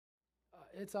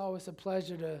It's always a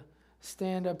pleasure to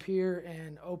stand up here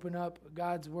and open up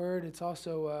God's Word. It's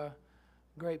also a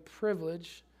great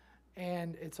privilege,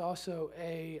 and it's also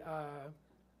a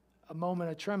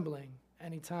moment of trembling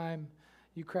anytime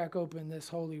you crack open this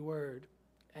holy Word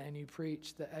and you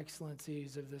preach the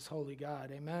excellencies of this holy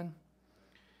God. Amen?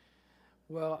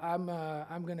 Well,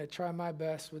 I'm going to try my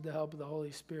best with the help of the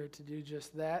Holy Spirit to do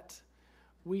just that.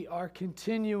 We are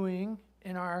continuing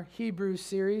in our Hebrews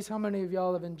series. How many of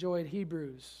y'all have enjoyed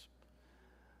Hebrews?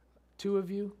 2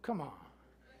 of you? Come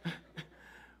on.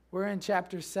 We're in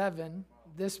chapter 7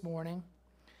 this morning,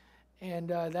 and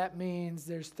that means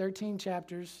there's 13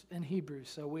 chapters in Hebrews,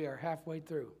 so we are halfway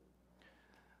through.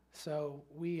 So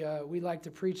we like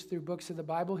to preach through books of the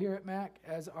Bible here at Mac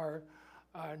as our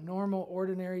normal,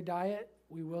 ordinary diet.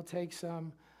 We will take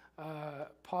some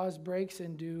pause breaks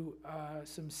and do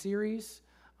some series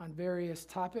on various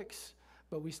topics,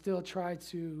 but we still try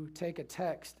to take a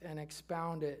text and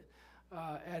expound it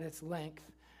at its length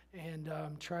and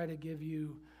try to give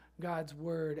you God's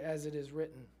word as it is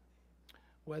written,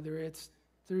 whether it's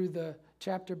through the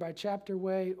chapter by chapter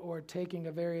way or taking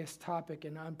a various topic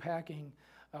and unpacking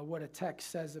what a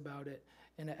text says about it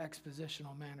in an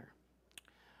expositional manner.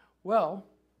 Well,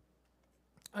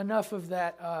 enough of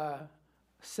that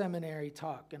seminary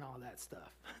talk and all that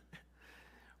stuff.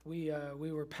 We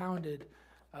were pounded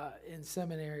in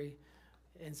seminary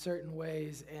in certain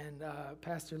ways, and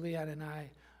Pastor Leon and I,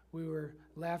 we were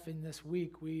laughing this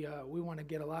week. We want to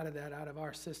get a lot of that out of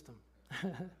our system.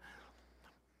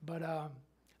 But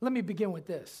let me begin with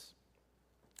this.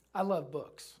 I love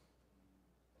books.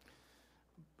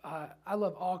 I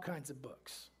love all kinds of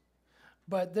books.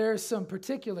 But there's some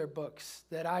particular books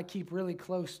that I keep really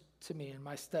close to me in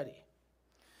my study.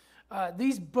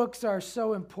 These books are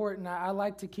so important. I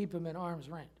like to keep them in arm's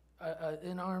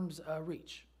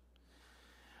reach,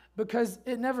 because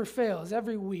it never fails.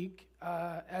 Every week,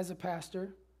 as a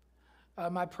pastor,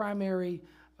 my primary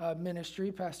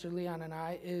ministry, Pastor Leon and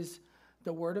I, is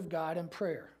the Word of God and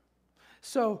prayer.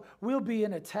 So we'll be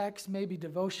in a text, maybe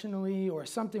devotionally or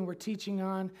something we're teaching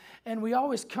on, and we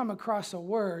always come across a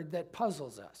word that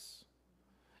puzzles us.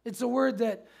 It's a word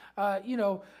that,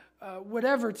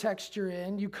 whatever text you're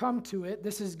in, you come to it.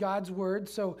 This is God's word,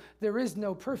 so there is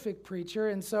no perfect preacher.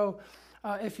 And so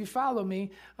if you follow me,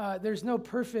 there's no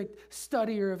perfect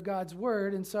studier of God's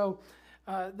word. And so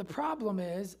the problem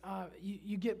is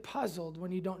you get puzzled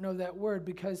when you don't know that word,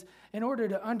 because in order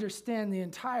to understand the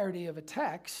entirety of a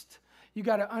text, you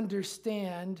got to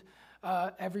understand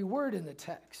every word in the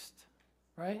text,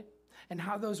 right? And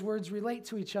how those words relate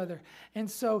to each other.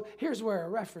 And so here's where a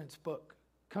reference book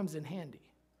comes in handy.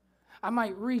 I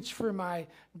might reach for my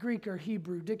Greek or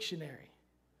Hebrew dictionary,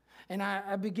 and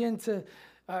I begin to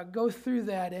go through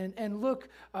that and look,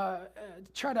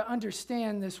 try to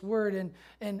understand this word,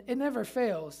 and it never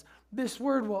fails. This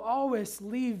word will always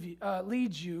lead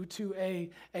you to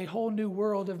a whole new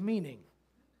world of meaning.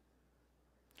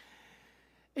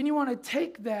 And you want to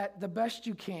take that the best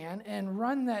you can and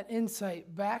run that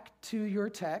insight back to your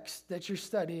text that you're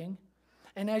studying.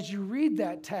 And as you read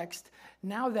that text,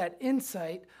 now that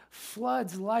insight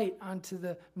floods light onto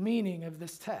the meaning of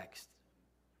this text.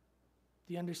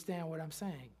 Do you understand what I'm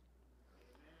saying?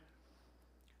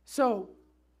 So,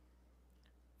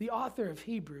 the author of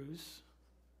Hebrews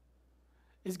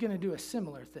is going to do a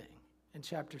similar thing in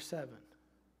chapter 7.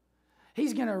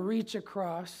 He's going to reach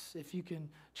across, if you can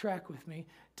track with me,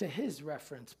 to his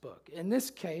reference book. In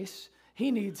this case,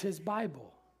 he needs his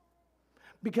Bible.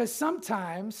 Because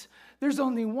sometimes there's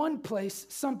only one place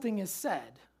something is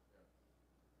said.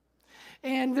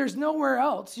 And there's nowhere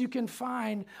else you can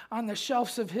find on the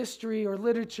shelves of history or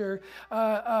literature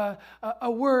a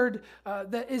word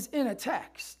that is in a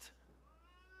text.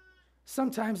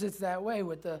 Sometimes it's that way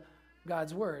with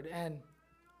God's word. And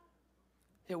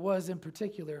it was in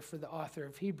particular for the author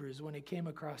of Hebrews when he came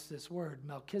across this word,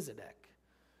 Melchizedek.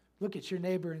 Look at your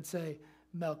neighbor and say,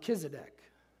 Melchizedek.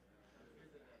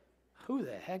 Who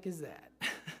the heck is that?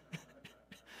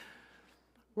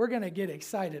 We're going to get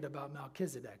excited about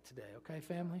Melchizedek today, okay,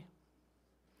 family?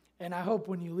 And I hope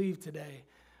when you leave today,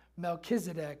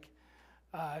 Melchizedek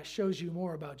shows you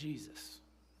more about Jesus.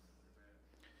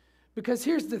 Because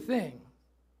here's the thing.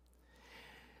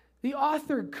 The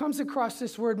author comes across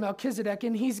this word Melchizedek,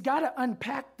 and he's got to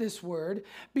unpack this word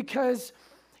because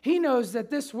he knows that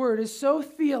this word is so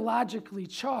theologically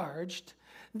charged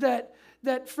that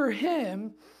for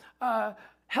him,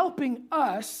 helping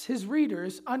us, his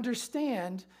readers,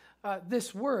 understand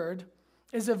this word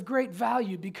is of great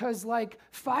value, because like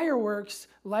fireworks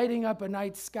lighting up a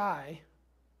night sky,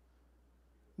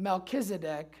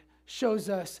 Melchizedek shows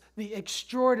us the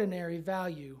extraordinary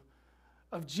value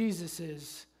of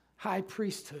Jesus' high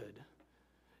priesthood.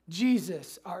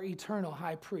 Jesus, our eternal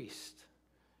high priest.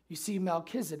 You see,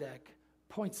 Melchizedek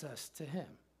points us to him.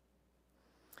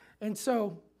 And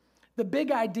so the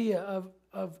big idea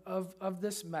of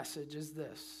this message is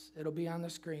this. It'll be on the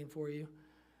screen for you.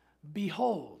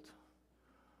 Behold,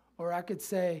 or I could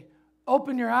say,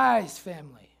 open your eyes,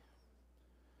 family,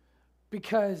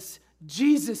 because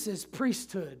Jesus'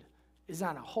 priesthood is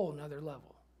on a whole nother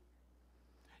level.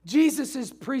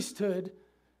 Jesus' priesthood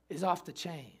is off the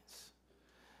chains.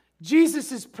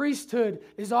 Jesus' priesthood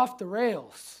is off the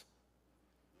rails.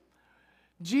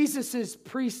 Jesus'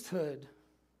 priesthood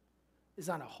is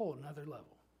on a whole nother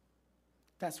level.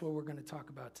 That's what we're going to talk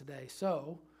about today.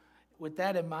 So, with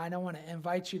that in mind, I want to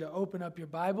invite you to open up your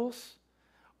Bibles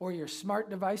or your smart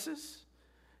devices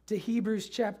to Hebrews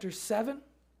chapter 7.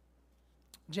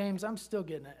 James, I'm still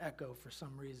getting an echo for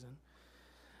some reason.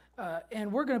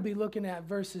 And we're going to be looking at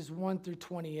verses 1 through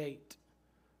 28.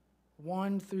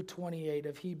 1 through 28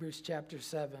 of Hebrews chapter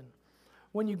 7.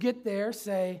 When you get there,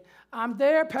 say, I'm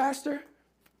there, Pastor.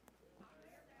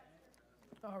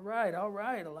 All right, a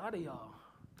lot of y'all.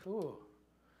 Cool.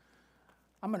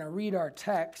 I'm going to read our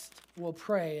text, we'll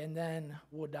pray, and then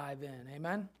we'll dive in.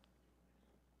 Amen?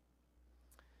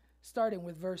 Starting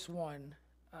with verse 1.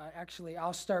 Actually,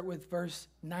 I'll start with verse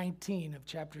 19 of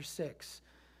chapter 6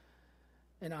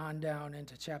 and on down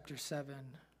into chapter 7,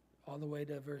 all the way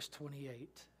to verse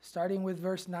 28. Starting with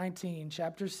verse 19,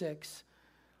 chapter 6,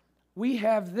 we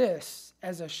have this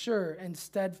as a sure and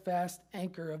steadfast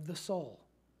anchor of the soul,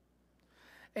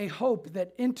 a hope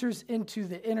that enters into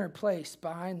the inner place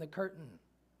behind the curtain,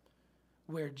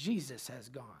 where Jesus has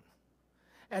gone,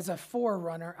 as a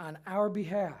forerunner on our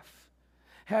behalf,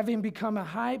 having become a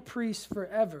high priest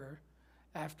forever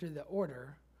after the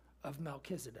order of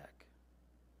Melchizedek.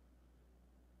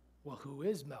 Well, who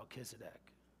is Melchizedek?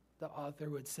 The author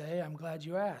would say, I'm glad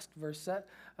you asked. Verse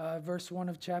 1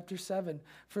 of chapter 7.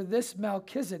 For this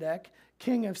Melchizedek,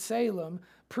 king of Salem,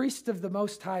 priest of the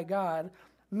Most High God,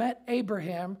 met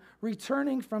Abraham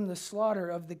returning from the slaughter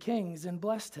of the kings and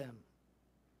blessed him.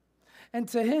 And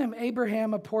to him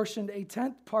Abraham apportioned a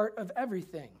 10th part of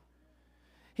everything.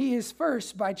 He is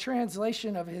first, by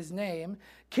translation of his name,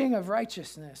 King of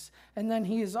Righteousness, and then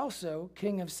he is also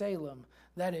King of Salem,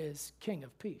 that is, King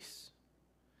of Peace.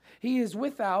 He is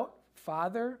without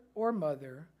father or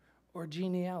mother or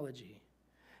genealogy,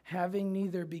 having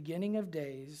neither beginning of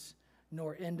days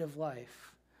nor end of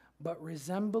life, but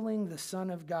resembling the Son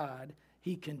of God,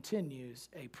 he continues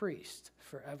a priest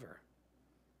forever.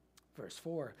 Verse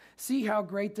 4, see how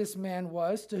great this man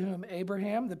was, to whom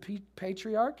Abraham, the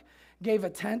patriarch, gave a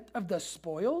tenth of the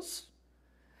spoils,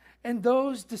 and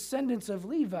those descendants of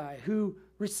Levi who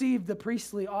received the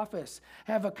priestly office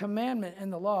have a commandment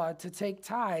in the law to take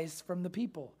tithes from the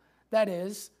people, that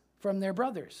is, from their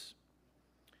brothers,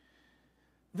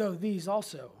 though these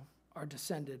also are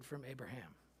descended from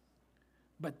Abraham.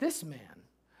 But this man,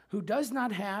 who does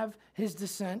not have his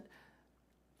descent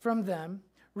from them,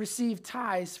 received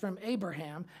tithes from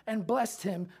Abraham and blessed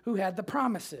him who had the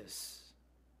promises.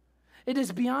 It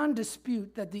is beyond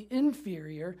dispute that the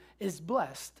inferior is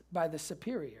blessed by the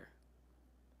superior.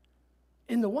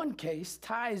 In the one case,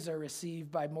 tithes are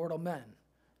received by mortal men,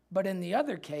 but in the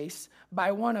other case,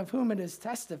 by one of whom it is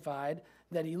testified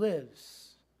that he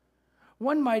lives.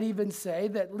 One might even say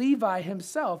that Levi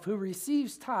himself, who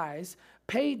receives tithes,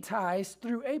 paid tithes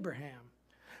through Abraham,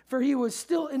 for he was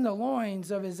still in the loins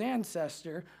of his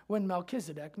ancestor when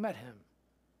Melchizedek met him.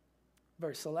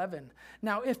 Verse 11,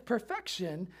 now if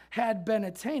perfection had been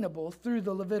attainable through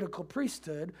the Levitical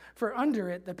priesthood, for under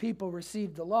it the people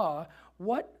received the law,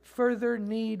 what further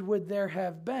need would there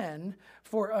have been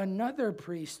for another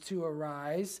priest to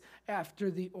arise after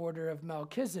the order of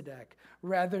Melchizedek,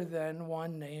 rather than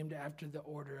one named after the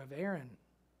order of Aaron?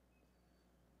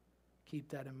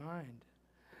 Keep that in mind.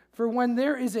 For when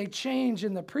there is a change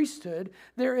in the priesthood,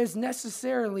 there is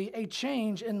necessarily a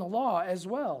change in the law as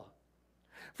well.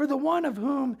 For the one of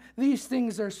whom these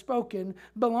things are spoken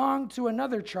belonged to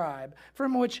another tribe,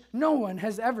 from which no one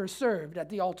has ever served at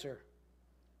the altar.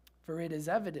 For it is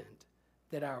evident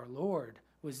that our Lord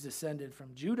was descended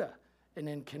from Judah, and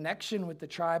in connection with the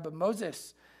tribe of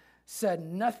Moses, said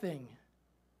nothing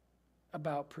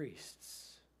about priests.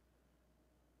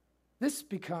 This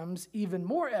becomes even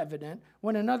more evident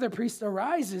when another priest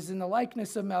arises in the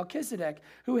likeness of Melchizedek,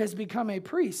 who has become a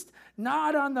priest,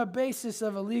 not on the basis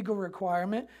of a legal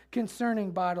requirement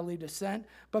concerning bodily descent,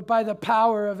 but by the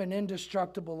power of an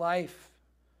indestructible life.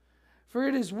 For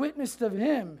it is witnessed of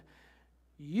him,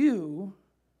 you,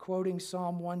 quoting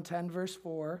Psalm 110, verse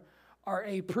 4, are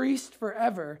a priest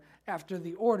forever after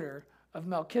the order of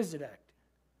Melchizedek.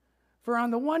 For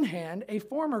on the one hand, a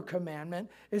former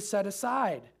commandment is set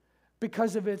aside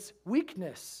because of its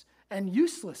weakness and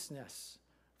uselessness,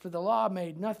 for the law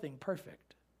made nothing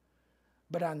perfect.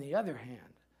 But on the other hand,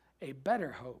 a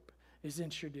better hope is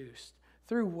introduced,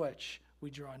 through which we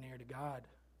draw near to God.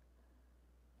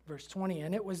 Verse 20,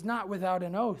 and it was not without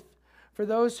an oath, for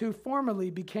those who formerly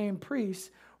became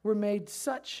priests were made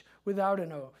such without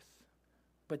an oath.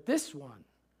 But this one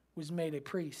was made a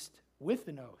priest with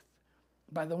an oath,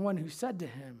 by the one who said to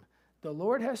him, the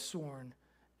Lord has sworn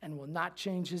and will not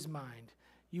change his mind.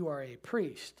 You are a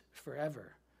priest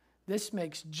forever. This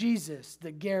makes Jesus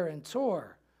the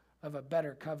guarantor of a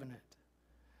better covenant.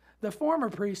 The former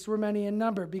priests were many in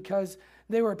number because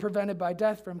they were prevented by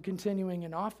death from continuing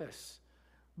in office.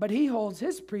 But he holds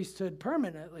his priesthood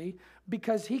permanently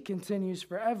because he continues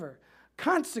forever.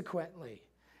 Consequently,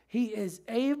 he is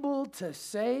able to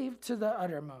save to the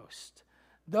uttermost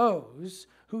those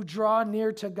who draw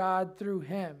near to God through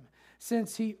him,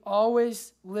 since he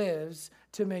always lives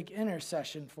to make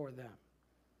intercession for them.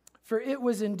 For it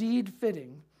was indeed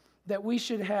fitting that we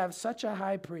should have such a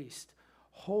high priest,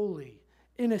 holy,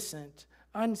 innocent,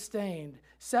 unstained,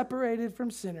 separated from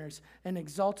sinners, and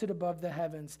exalted above the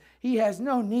heavens. He has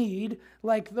no need,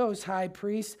 like those high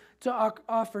priests, to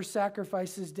offer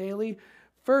sacrifices daily,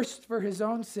 first for his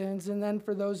own sins and then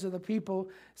for those of the people,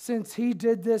 since he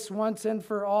did this once and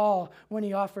for all when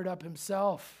he offered up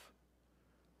himself.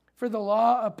 For the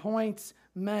law appoints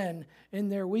men in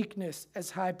their weakness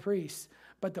as high priests,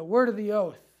 but the word of the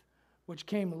oath, which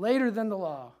came later than the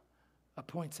law,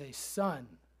 appoints a son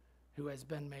who has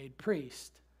been made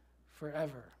priest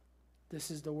forever.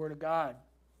 This is the word of God.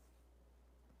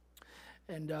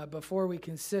 And before we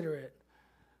consider it,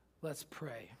 let's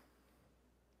pray.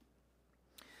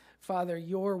 Father,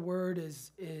 your word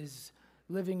is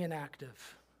living and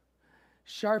active,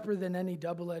 sharper than any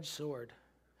double-edged sword,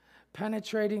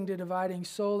 penetrating to dividing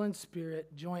soul and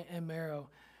spirit, joint and marrow.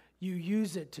 You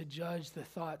use it to judge the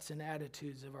thoughts and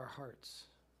attitudes of our hearts.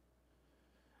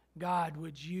 God,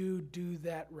 would you do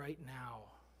that right now?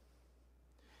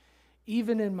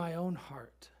 Even in my own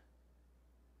heart.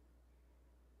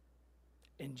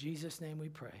 In Jesus' name we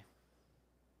pray.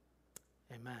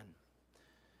 Amen.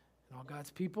 And all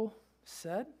God's people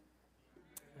said,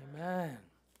 amen.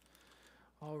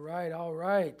 All right, all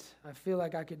right. I feel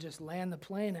like I could just land the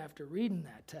plane after reading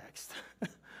that text.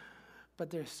 But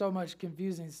there's so much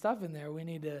confusing stuff in there we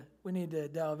need to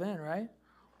delve in, right?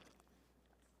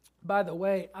 By the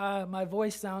way, my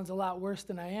voice sounds a lot worse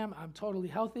than I am. I'm totally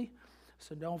healthy,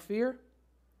 so don't fear.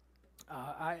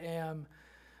 I am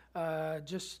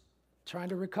just trying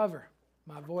to recover.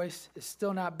 My voice is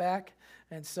still not back,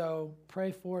 and so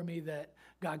pray for me that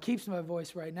God keeps my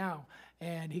voice right now,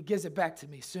 and he gives it back to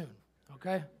me soon,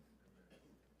 okay?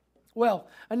 Well,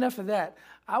 enough of that.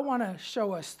 I want to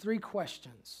show us 3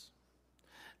 questions,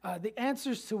 the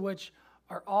answers to which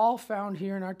are all found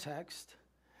here in our text,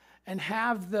 and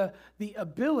have the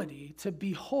ability to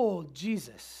behold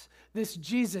Jesus, this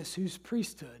Jesus whose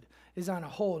priesthood is on a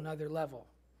whole nother level.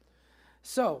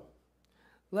 So,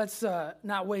 let's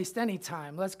not waste any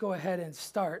time. Let's go ahead and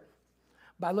start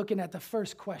by looking at the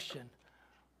first question.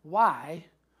 Why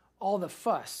all the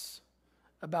fuss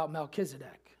about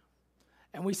Melchizedek?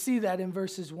 And we see that in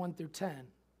verses 1 through 10.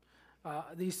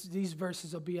 These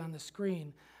verses will be on the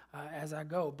screen as I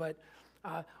go. But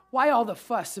why all the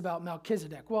fuss about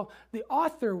Melchizedek? Well, the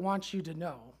author wants you to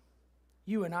know,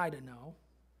 you and I to know,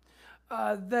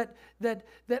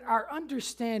 that our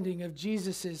understanding of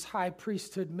Jesus' high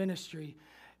priesthood ministry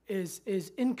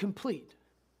is incomplete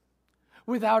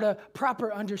without a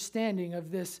proper understanding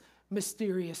of this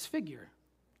mysterious figure,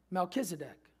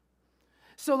 Melchizedek.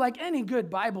 So like any good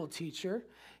Bible teacher,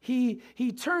 he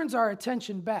turns our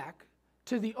attention back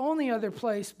to the only other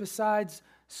place besides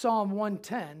Psalm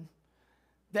 110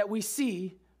 that we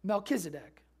see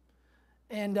Melchizedek,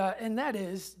 and that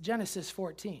is Genesis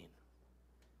 14.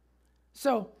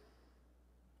 So,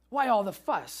 why all the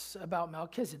fuss about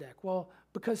Melchizedek? Well,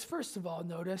 because first of all,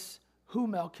 notice who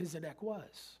Melchizedek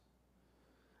was.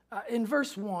 In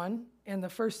verse 1 and the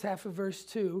first half of verse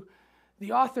 2,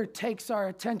 the author takes our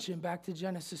attention back to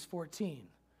Genesis 14.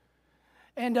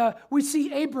 And we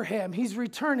see Abraham, he's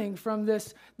returning from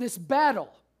this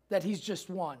battle that he's just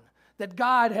won, that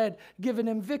God had given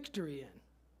him victory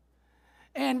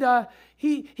in. And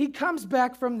he comes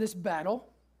back from this battle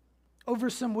over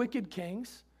some wicked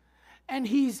kings, and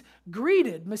he's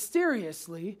greeted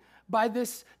mysteriously by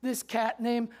this cat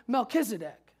named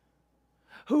Melchizedek,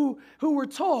 who we're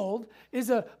told is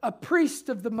a priest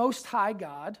of the Most High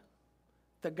God,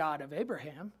 the God of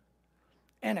Abraham,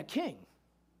 and a king.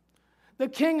 the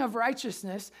King of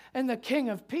righteousness and the King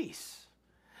of peace.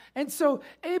 And so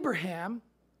Abraham,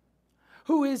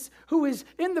 who is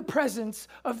in the presence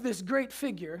of this great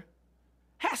figure,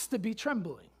 has to be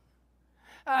trembling.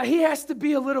 He has to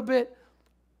be a little bit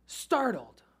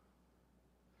startled,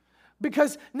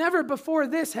 because never before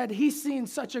this had he seen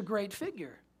such a great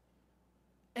figure.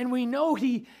 And we know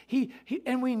that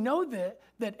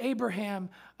Abraham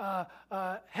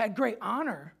had great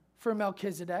honor for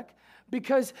Melchizedek,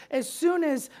 because as soon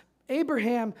as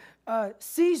Abraham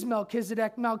sees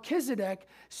Melchizedek, Melchizedek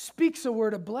speaks a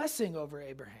word of blessing over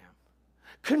Abraham,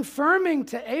 confirming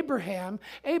to Abraham,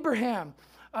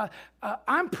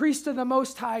 I'm priest of the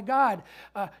Most High God.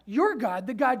 Your God,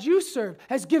 the God you serve,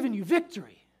 has given you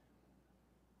victory.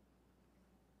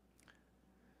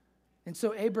 And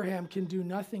so Abraham can do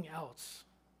nothing else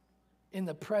in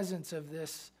the presence of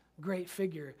this great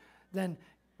figure than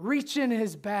reach in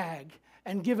his bag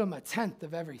and give him a tenth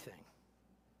of everything.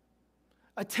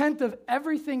 A tenth of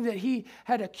everything that he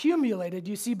had accumulated.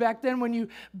 You see, back then when you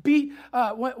beat,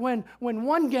 when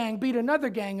one gang beat another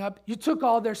gang up, you took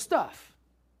all their stuff.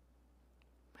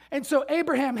 And so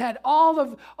Abraham had all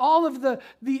of the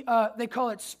they call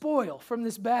it spoil from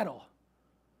this battle.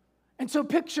 And so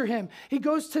picture him. He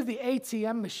goes to the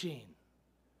ATM machine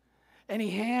and he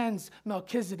hands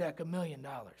Melchizedek $1 million.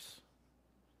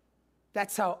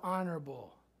 That's how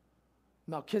honorable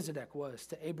Melchizedek was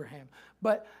to Abraham.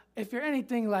 But if you're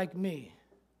anything like me,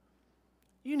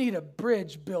 you need a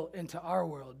bridge built into our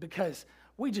world, because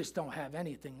we just don't have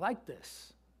anything like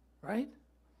this, right?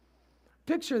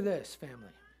 Picture this, family.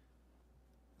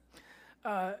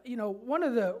 One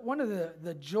of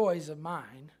the joys of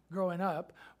mine growing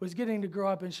up was getting to grow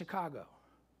up in Chicago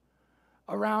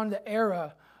around the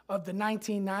era of the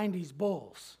 1990s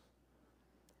Bulls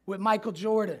with Michael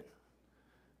Jordan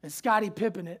and Scottie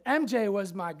Pippen. And MJ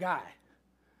was my guy.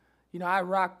 I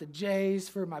rocked the Jays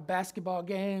for my basketball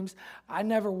games. I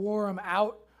never wore them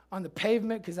out on the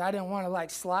pavement because I didn't want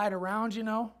to slide around,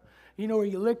 where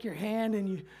you lick your hand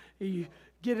and you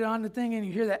get it on the thing and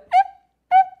you hear that.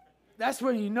 That's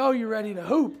when you know you're ready to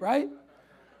hoop, right?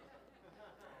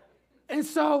 And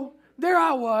so there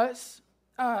I was,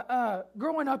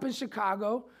 growing up in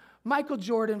Chicago, Michael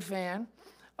Jordan fan.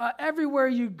 Everywhere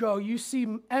you go, you see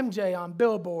MJ on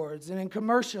billboards and in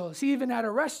commercials. He even had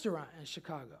a restaurant in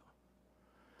Chicago.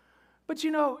 But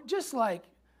just like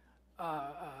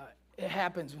it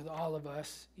happens with all of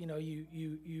us,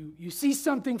 you see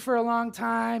something for a long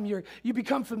time, you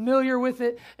become familiar with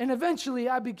it, and eventually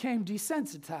I became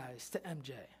desensitized to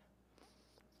MJ.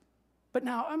 But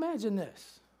now imagine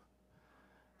this.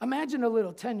 Imagine a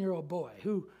little 10-year-old boy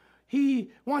who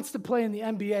he wants to play in the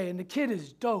NBA, and the kid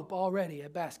is dope already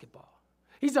at basketball.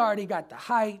 He's already got the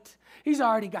height. He's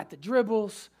already got the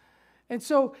dribbles. And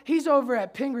so he's over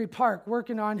at Pingree Park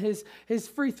working on his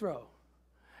free throw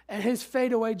and his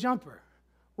fadeaway jumper,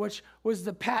 which was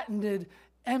the patented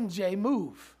MJ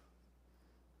move.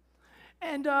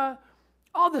 And all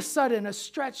of a sudden, a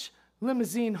stretch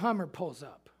limousine Hummer pulls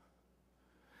up.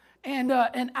 And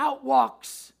out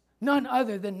walks none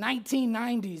other than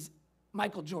 1990s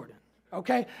Michael Jordan,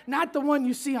 okay? Not the one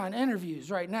you see on interviews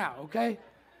right now, okay?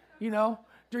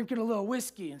 Drinking a little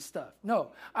whiskey and stuff.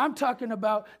 No, I'm talking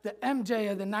about the MJ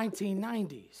of the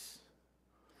 1990s.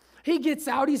 He gets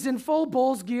out, he's in full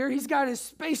Bulls gear, he's got his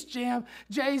Space Jam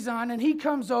J's on, and he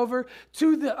comes over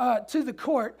to the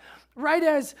court right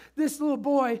as this little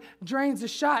boy drains a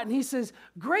shot, and he says,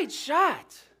 "Great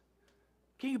shot.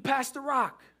 Can you pass the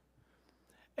rock?"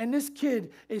 And this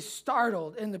kid is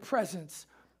startled in the presence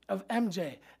of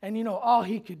MJ. And all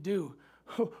he could do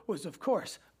was, of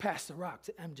course, pass the rock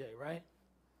to MJ, right?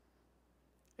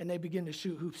 And they begin to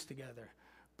shoot hoops together.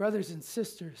 Brothers and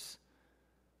sisters,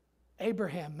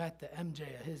 Abraham met the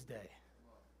MJ of his day.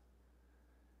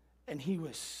 And he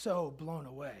was so blown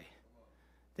away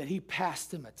that he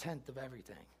passed him a tenth of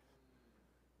everything.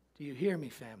 Do you hear me,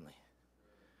 family?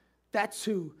 That's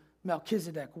who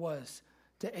Melchizedek was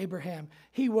to Abraham.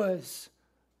 He was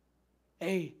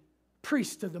a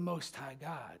priest of the Most High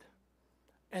God,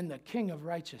 and the King of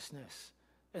righteousness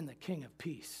and the King of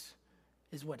peace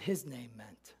is what his name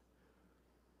meant.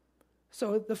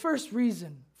 So the first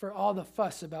reason for all the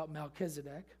fuss about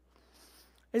Melchizedek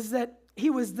is that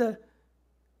he was the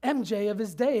MJ of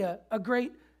his day, a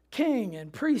great king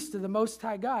and priest of the Most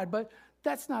High God. But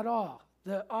that's not all.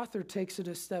 The author takes it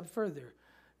a step further.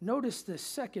 Notice the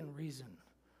second reason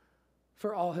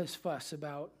for all his fuss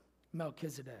about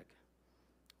Melchizedek.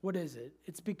 What is it?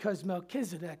 It's because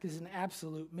Melchizedek is an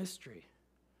absolute mystery.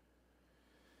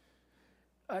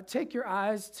 Take your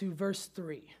eyes to verse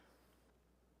 3.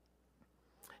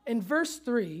 In verse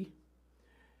 3,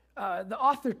 The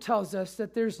author tells us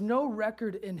that there's no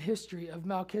record in history of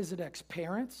Melchizedek's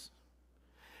parents,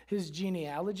 his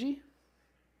genealogy,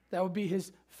 that would be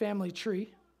his family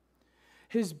tree,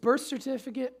 his birth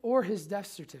certificate, or his death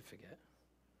certificate.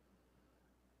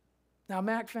 Now,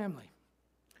 Mac family,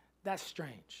 that's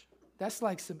strange. That's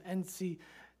like some NCIS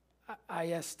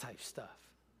type stuff,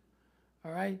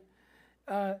 all right?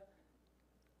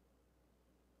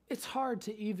 It's hard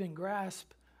to even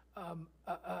grasp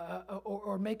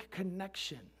or make a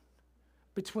connection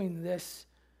between this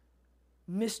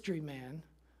mystery man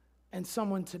and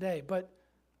someone today, but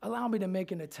allow me to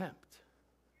make an attempt.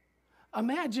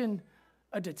 Imagine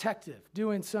a detective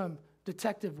doing some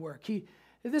detective work.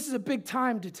 This is a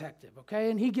big-time detective,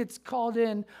 okay? And he gets called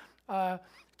in to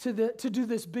do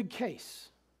this big case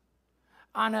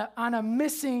on a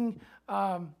missing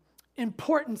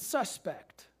important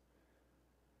suspect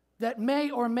that may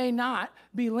or may not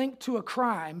be linked to a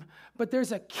crime, but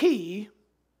there's a key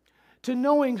to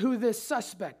knowing who this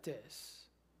suspect is.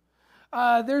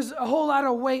 There's a whole lot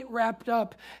of weight wrapped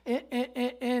up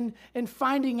in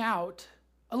finding out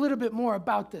a little bit more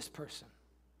about this person.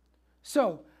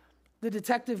 So the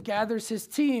detective gathers his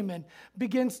team and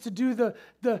begins to do the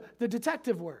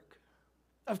detective work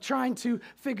of trying to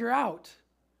figure out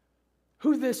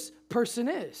who this person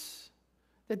is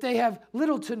that they have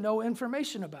little to no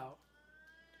information about.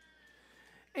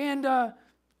 And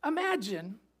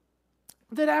imagine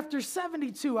that after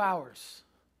 72 hours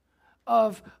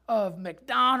of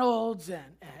McDonald's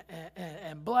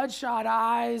and bloodshot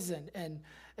eyes and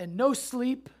no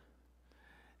sleep,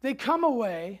 they come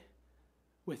away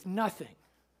with nothing.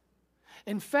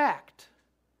 In fact,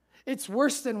 it's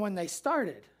worse than when they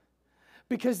started,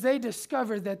 because they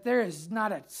discover that there is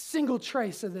not a single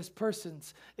trace of this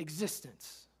person's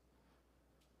existence.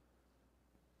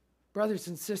 Brothers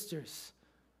and sisters,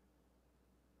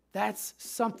 that's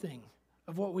something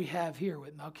of what we have here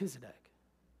with Melchizedek.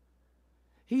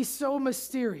 He's so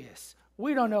mysterious.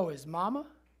 We don't know his mama.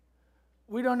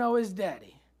 We don't know his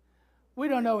daddy. We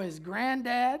don't know his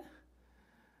granddad.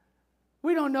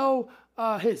 We don't know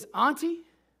his auntie.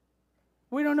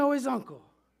 We don't know his uncle.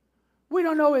 We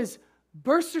don't know his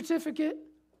birth certificate.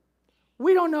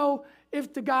 We don't know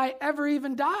if the guy ever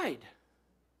even died.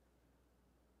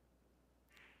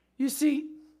 You see,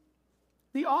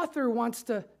 the author wants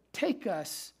to take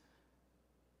us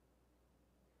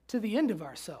to the end of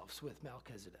ourselves with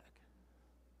Melchizedek.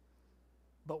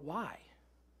 But why?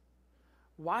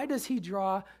 Why does he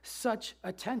draw such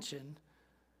attention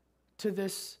to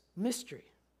this mystery?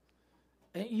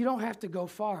 And you don't have to go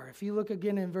far. If you look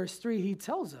again in verse 3, he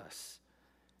tells us,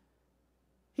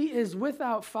 he is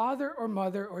without father or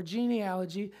mother or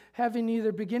genealogy, having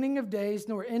neither beginning of days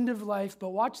nor end of life, but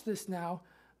watch this now,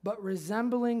 but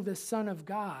resembling the Son of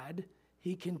God,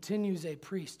 he continues a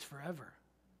priest forever.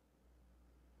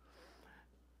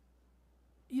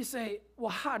 You say, well,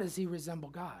 how does he resemble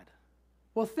God?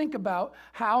 Well, think about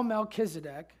how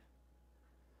Melchizedek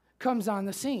comes on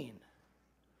the scene.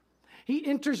 He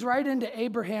enters right into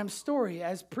Abraham's story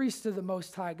as priest of the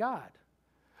Most High God.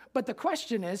 But the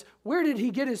question is, where did he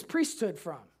get his priesthood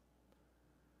from?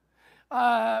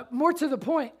 More to the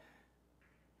point,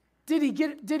 did he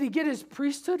get his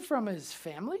priesthood from his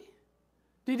family?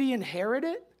 Did he inherit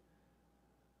it?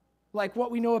 Like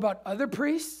what we know about other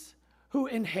priests who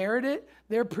inherited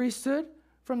their priesthood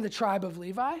from the tribe of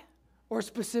Levi, or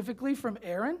specifically from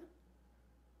Aaron?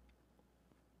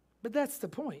 But that's the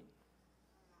point.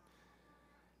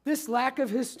 This lack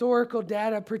of historical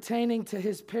data pertaining to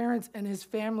his parents and his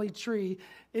family tree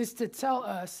is to tell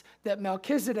us that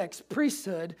Melchizedek's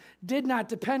priesthood did not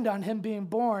depend on him being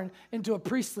born into a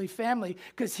priestly family,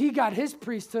 because he got his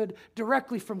priesthood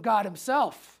directly from God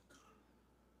himself.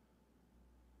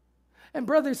 And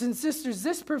brothers and sisters,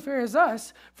 this prepares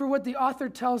us for what the author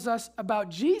tells us about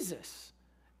Jesus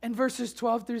in verses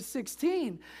 12 through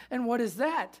 16. And what is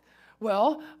that?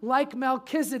 Well, like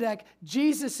Melchizedek,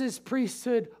 Jesus'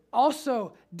 priesthood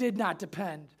also did not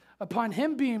depend upon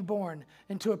him being born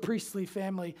into a priestly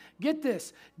family. Get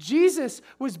this, Jesus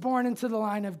was born into the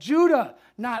line of Judah,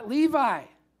 not Levi.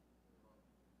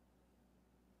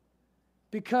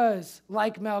 Because,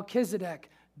 like Melchizedek,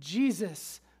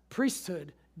 Jesus'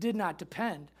 priesthood did not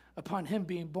depend upon him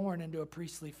being born into a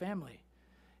priestly family.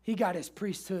 He got his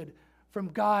priesthood from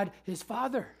God, his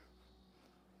Father.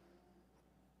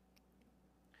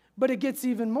 But it gets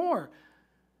even more.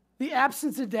 The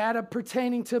absence of data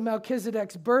pertaining to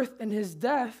Melchizedek's birth and his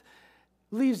death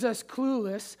leaves us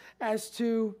clueless as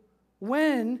to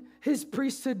when his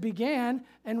priesthood began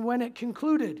and when it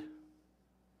concluded.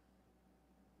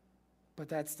 But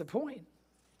that's the point.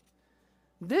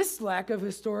 This lack of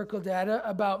historical data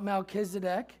about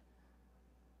Melchizedek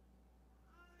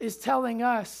is telling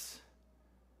us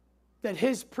that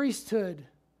his priesthood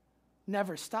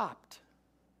never stopped.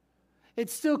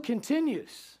 It still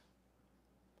continues.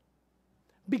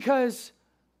 Because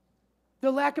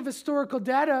the lack of historical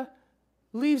data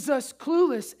leaves us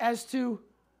clueless as to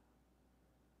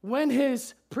when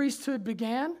his priesthood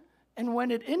began and when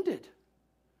it ended.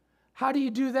 How do you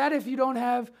do that if you don't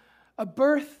have a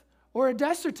birth or a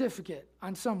death certificate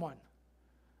on someone?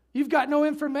 You've got no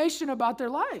information about their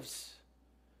lives.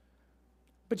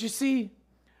 But you see,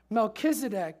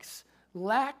 Melchizedek's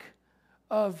lack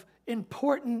of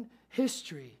important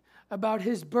history about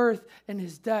his birth and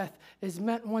his death is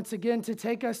meant once again to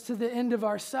take us to the end of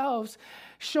ourselves,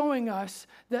 showing us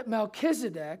that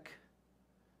Melchizedek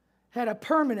had a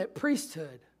permanent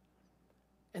priesthood.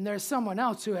 And there's someone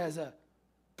else who has a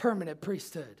permanent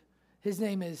priesthood. His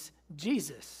name is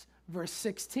Jesus, verse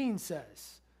 16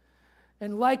 says.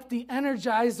 And like the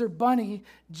Energizer Bunny,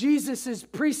 Jesus'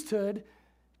 priesthood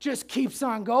just keeps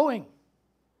on going.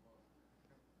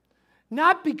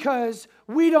 Not because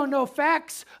we don't know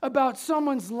facts about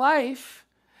someone's life,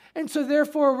 and so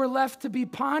therefore we're left to be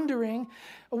pondering,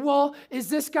 well, is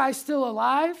this guy still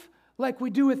alive? Like we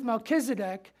do with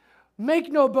Melchizedek. Make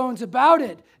no bones about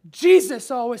it. Jesus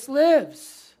always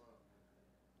lives.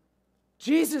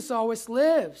 Jesus always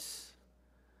lives.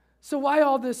 So why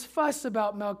all this fuss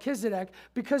about Melchizedek?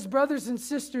 Because, brothers and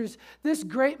sisters, this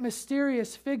great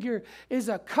mysterious figure is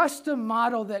a custom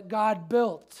model that God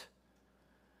built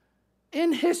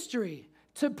in history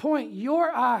to point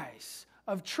your eyes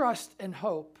of trust and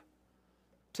hope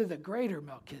to the greater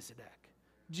Melchizedek,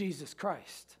 Jesus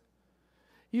Christ.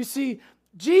 You see,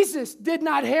 Jesus did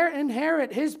not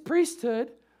inherit his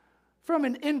priesthood from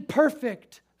an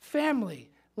imperfect family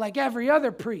like every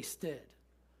other priest did.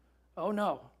 Oh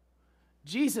no.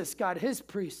 Jesus got his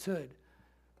priesthood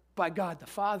by God the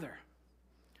Father,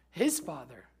 his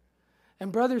Father.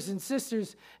 And brothers and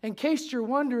sisters, in case you're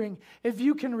wondering if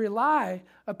you can rely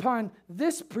upon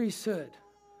this priesthood,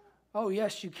 oh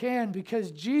yes you can,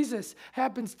 because Jesus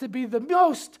happens to be the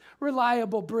most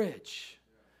reliable bridge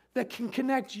that can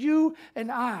connect you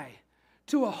and I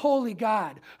to a holy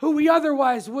God who we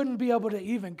otherwise wouldn't be able to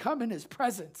even come in his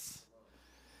presence.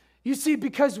 You see,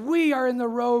 because we are in the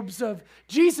robes of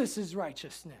Jesus'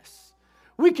 righteousness,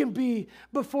 we can be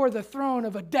before the throne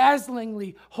of a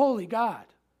dazzlingly holy God.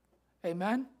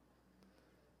 Amen?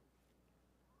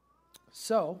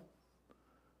 So,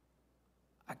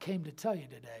 I came to tell you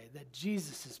today that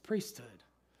Jesus' priesthood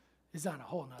is on a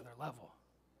whole nother level.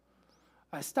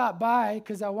 I stopped by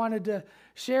because I wanted to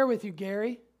share with you,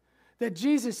 Gary, that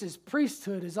Jesus'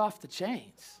 priesthood is off the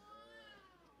chains.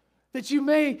 That you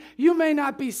may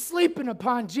not be sleeping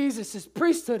upon Jesus'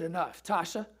 priesthood enough,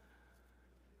 Tasha.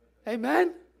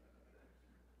 Amen?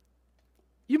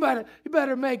 You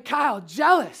better make Kyle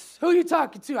jealous. Who are you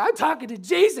talking to? I'm talking to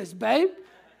Jesus, babe.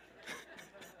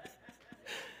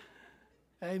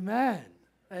 Amen.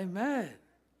 Amen.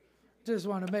 Just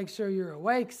want to make sure you're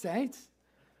awake, saints.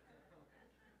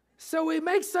 So we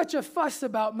make such a fuss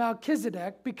about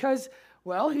Melchizedek because,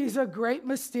 well, he's a great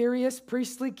mysterious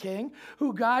priestly king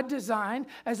who God designed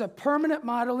as a permanent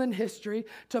model in history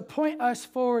to point us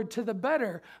forward to the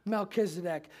better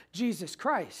Melchizedek, Jesus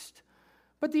Christ.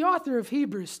 But the author of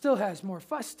Hebrews still has more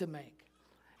fuss to make.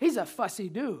 He's a fussy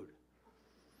dude.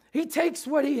 He takes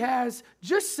what he has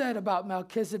just said about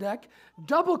Melchizedek,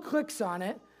 double clicks on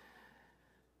it,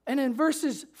 and in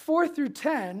verses 4 through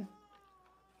 10,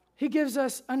 he gives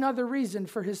us another reason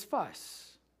for his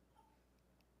fuss.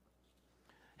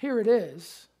 Here it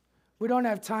is. We don't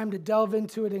have time to delve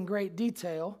into it in great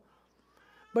detail,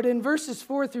 but in verses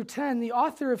 4 through 10, the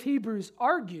author of Hebrews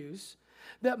argues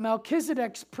that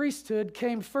Melchizedek's priesthood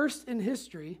came first in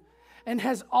history and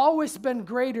has always been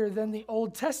greater than the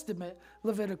Old Testament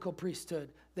Levitical priesthood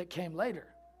that came later.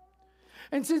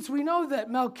 And since we know that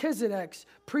Melchizedek's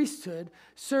priesthood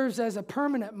serves as a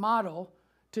permanent model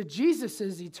to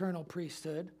Jesus' eternal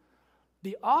priesthood,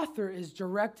 the author is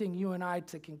directing you and I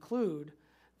to conclude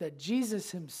that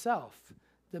Jesus himself,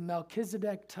 the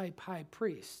Melchizedek-type high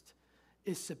priest,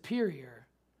 is superior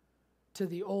to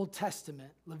the Old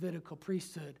Testament Levitical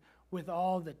priesthood with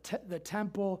all the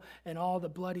temple and all the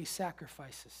bloody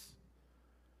sacrifices.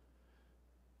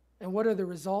 And what are the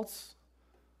results?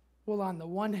 Well, on the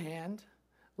one hand,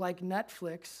 like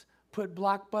Netflix put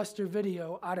Blockbuster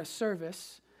Video out of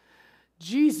service,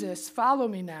 Jesus, follow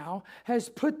me now, has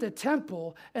put the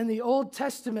temple and the Old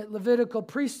Testament Levitical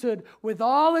priesthood with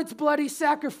all its bloody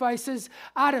sacrifices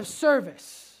out of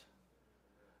service.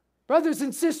 Brothers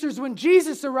and sisters, when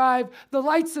Jesus arrived, the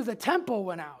lights of the temple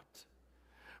went out.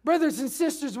 Brothers and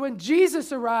sisters, when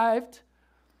Jesus arrived,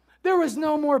 there was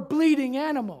no more bleeding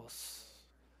animals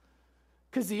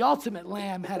because the ultimate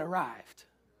lamb had arrived.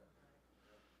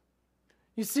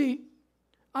 You see,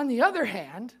 on the other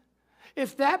hand,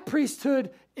 if that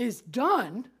priesthood is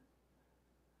done,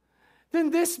 then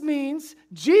this means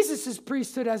Jesus'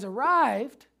 priesthood has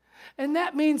arrived, and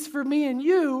that means for me and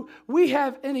you, we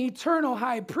have an eternal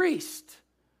high priest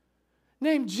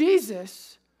named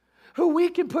Jesus, who we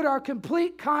can put our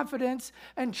complete confidence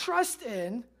and trust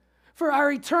in for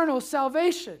our eternal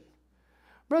salvation.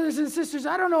 Brothers and sisters,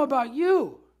 I don't know about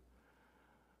you,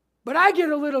 but I get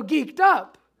a little geeked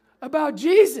up about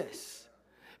Jesus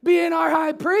being our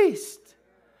high priest.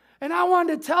 And I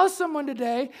wanted to tell someone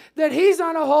today that he's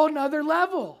on a whole nother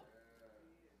level.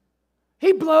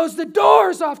 He blows the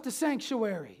doors off the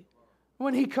sanctuary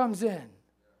when he comes in.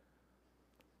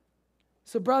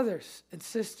 So brothers and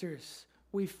sisters,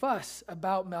 we fuss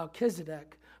about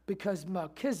Melchizedek because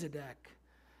Melchizedek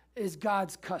is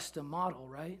God's custom model,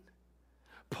 right?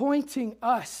 Pointing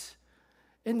us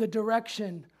in the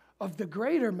direction of the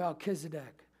greater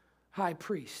Melchizedek, high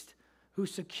priest, who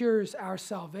secures our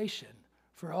salvation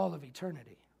for all of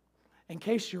eternity. In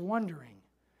case you're wondering,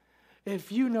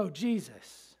 if you know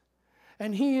Jesus,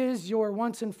 and he is your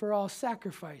once and for all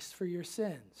sacrifice for your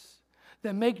sins,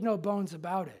 then make no bones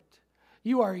about it.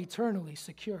 You are eternally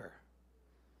secure.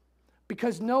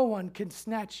 Because no one can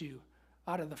snatch you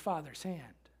out of the Father's hand.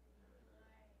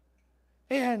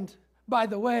 And, by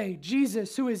the way,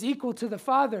 Jesus, who is equal to the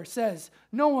Father, says,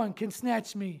 no one can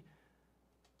snatch me.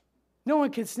 No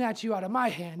one can snatch you out of my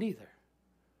hand either.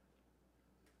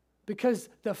 Because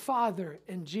the Father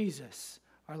and Jesus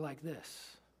are like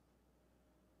this.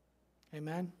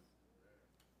 Amen?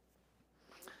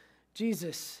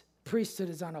 Jesus' priesthood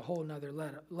is on a whole nother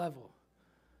level.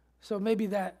 So maybe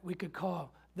that we could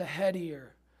call the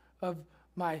headier of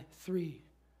my three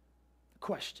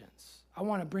questions. I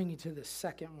want to bring you to the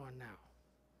second one now.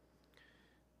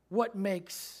 What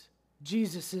makes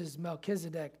Jesus'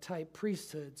 Melchizedek-type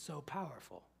priesthood so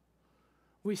powerful?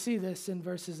 We see this in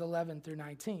verses 11 through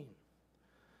 19.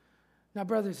 Now,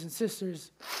 brothers and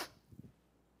sisters,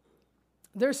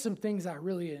 there's some things I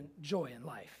really enjoy in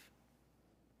life.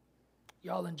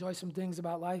 Y'all enjoy some things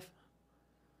about life?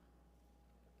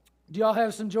 Do y'all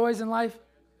have some joys in life?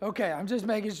 Okay, I'm just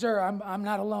making sure I'm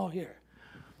not alone here.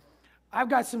 I've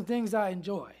got some things I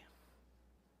enjoy.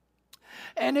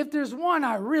 And if there's one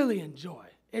I really enjoy,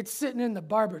 it's sitting in the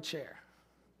barber chair.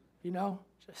 You know,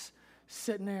 just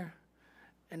sitting there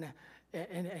and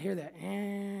I hear that,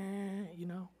 you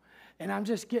know, and I'm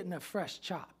just getting a fresh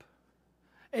chop.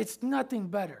 It's nothing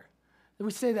better.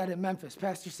 We say that in Memphis.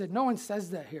 Pastor said, no one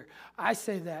says that here. I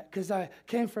say that because I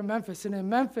came from Memphis. And in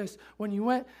Memphis, when you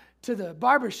went to the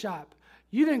barber shop,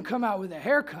 you didn't come out with a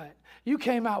haircut. You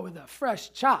came out with a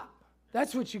fresh chop.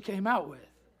 That's what you came out with.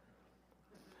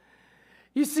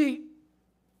 You see,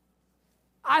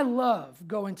 I love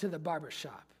going to the barber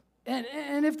shop.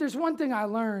 And if there's one thing I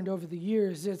learned over the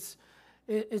years, it's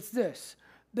this.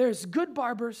 There's good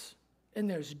barbers and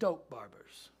there's dope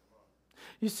barbers.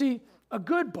 You see, a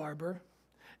good barber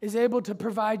is able to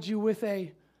provide you with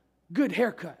a good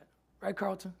haircut. Right,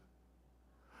 Carlton?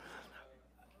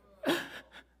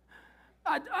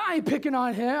 I ain't picking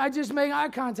on him. I just make eye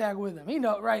contact with him.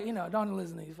 Right? Don't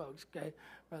listen to these folks, okay?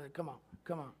 Brother, come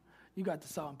on. You got the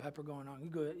salt and pepper going on. You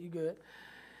good.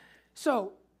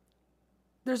 So,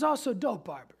 there's also dope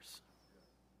barbers.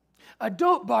 A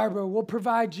dope barber will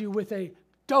provide you with a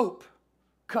dope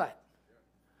cut,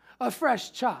 a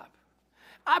fresh chop.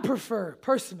 I prefer,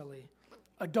 personally,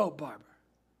 a dope barber.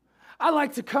 I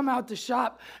like to come out the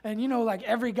shop and, like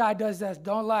every guy does that,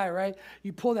 don't lie, right?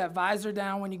 You pull that visor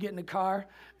down when you get in the car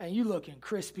and you looking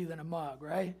crispy than a mug,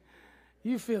 right?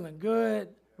 You feeling good,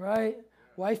 right?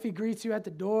 Wifey greets you at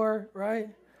the door, right?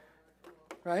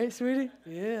 Right, sweetie?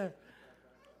 Yeah.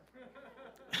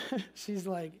 She's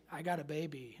like, I got a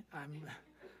baby.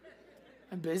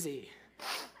 I'm busy.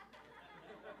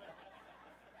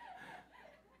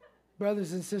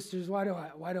 Brothers and sisters, why do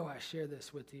I share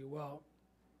this with you? Well,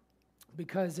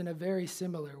 because in a very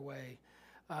similar way,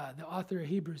 the author of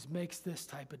Hebrews makes this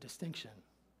type of distinction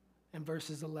in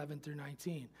verses 11 through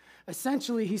 19.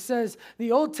 Essentially, he says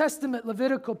the Old Testament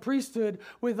Levitical priesthood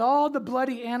with all the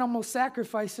bloody animal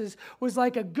sacrifices was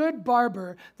like a good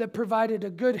barber that provided a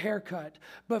good haircut.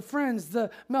 But friends,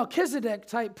 the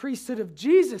Melchizedek-type priesthood of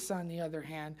Jesus, on the other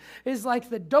hand, is like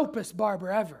the dopest barber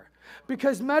ever.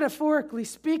 Because metaphorically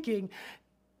speaking,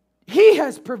 he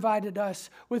has provided us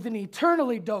with an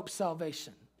eternally dope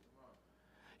salvation.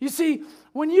 You see,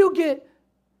 when you get,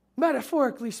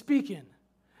 metaphorically speaking,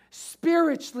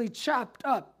 spiritually chopped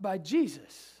up by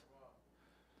Jesus,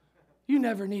 you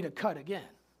never need a cut again.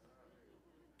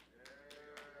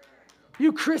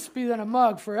 You crispy than a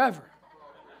mug forever.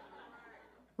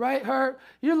 Right, Herb?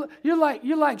 You're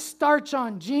like starch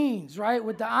on jeans, right?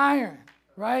 With the iron,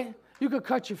 right? You could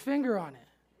cut your finger on it.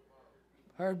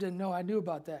 Herb didn't know I knew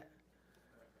about that.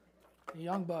 The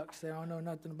young bucks, they don't know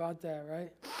nothing about that,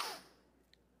 right?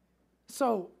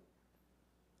 So,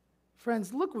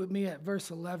 friends, look with me at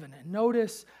verse 11 and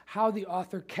notice how the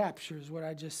author captures what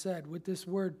I just said with this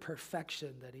word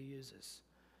perfection that he uses.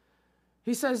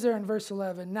 He says there in verse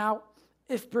 11, now,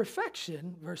 if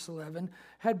perfection, verse 11,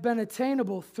 had been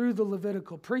attainable through the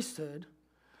Levitical priesthood,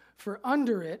 for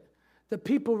under it the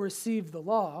people received the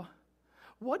law,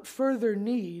 what further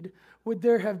need would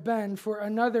there have been for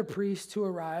another priest to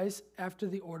arise after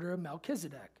the order of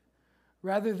Melchizedek,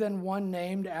 rather than one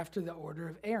named after the order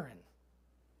of Aaron?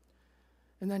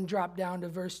 And then drop down to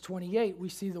verse 28, we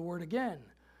see the word again.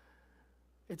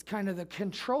 It's kind of the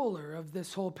controller of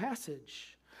this whole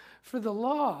passage. For the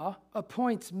law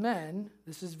appoints men,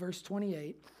 this is verse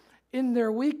 28, in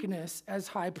their weakness as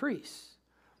high priests.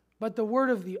 But the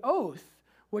word of the oath,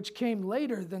 which came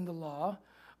later than the law,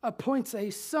 appoints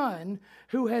a son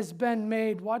who has been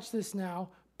made, watch this now,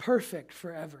 perfect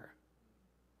forever.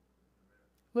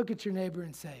 Look at your neighbor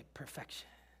and say, perfection.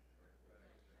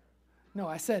 No,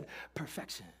 I said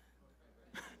perfection.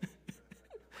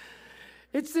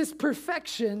 It's this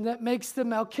perfection that makes the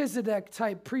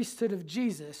Melchizedek-type priesthood of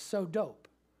Jesus so dope.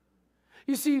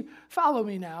 You see, follow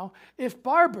me now. If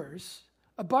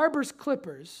a barber's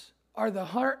clippers are the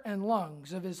heart and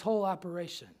lungs of his whole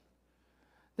operation,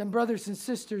 then brothers and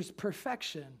sisters,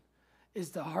 perfection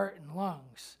is the heart and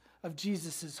lungs of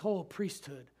Jesus' whole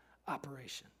priesthood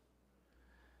operation.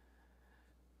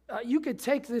 You could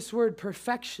take this word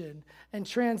perfection and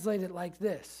translate it like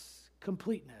this,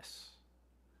 completeness.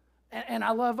 And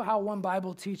I love how one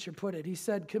Bible teacher put it. He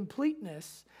said,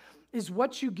 completeness is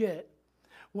what you get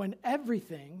when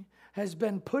everything has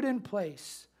been put in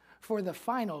place for the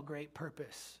final great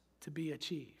purpose to be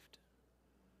achieved.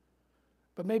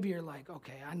 But maybe you're like,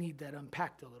 okay, I need that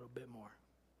unpacked a little bit more.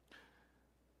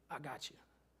 I got you.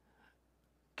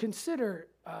 Consider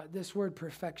this word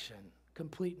perfection,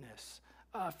 completeness,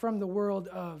 from the world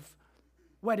of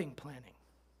wedding planning.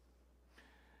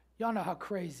 Y'all know how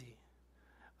crazy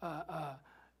a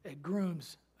groom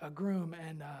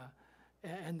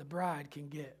and the bride can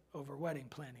get over wedding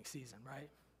planning season, right?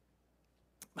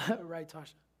 Right,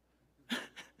 Tasha?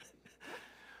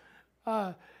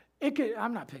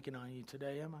 I'm not picking on you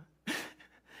today, am I?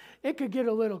 It could get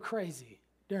a little crazy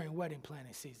during wedding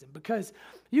planning season because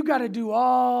you got to do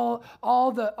all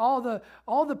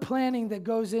the planning that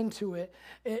goes into it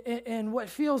in what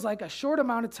feels like a short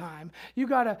amount of time. You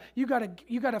got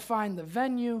to find the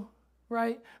venue,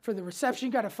 right, for the reception.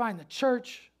 You got to find the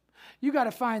church. You got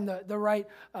to find the right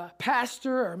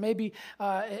pastor, or maybe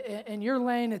in your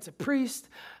lane it's a priest.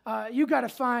 You got to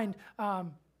find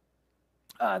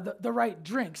the right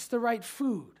drinks, the right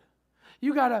food.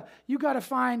 You gotta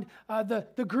find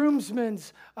the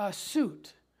groomsman's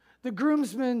suit, the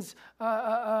groomsman's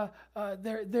the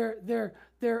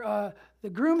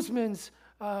groomsman's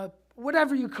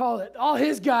whatever you call it, all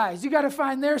his guys. You got to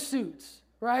find their suits,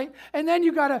 right? And then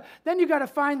you gotta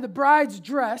find the bride's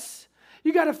dress.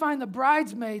 You got to find the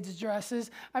bridesmaids' dresses.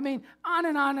 I mean, on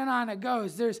and on and on it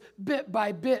goes. There's bit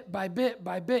by bit by bit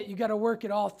by bit. You got to work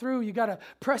it all through. You got to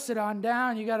press it on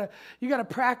down. You got to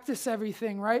practice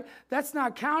everything, right? That's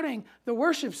not counting the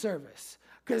worship service,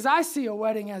 because I see a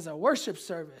wedding as a worship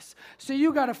service. So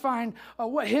you got to find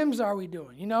what hymns are we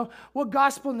doing? You know, what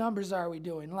gospel numbers are we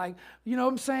doing? Like, you know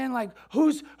what I'm saying? Like,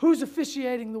 who's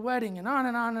officiating the wedding? And on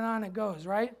and on and on it goes,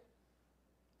 right?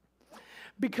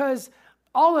 Because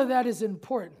all of that is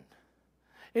important.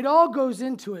 It all goes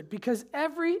into it because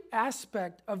every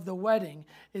aspect of the wedding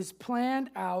is planned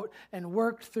out and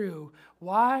worked through.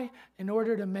 Why? In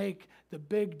order to make the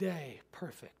big day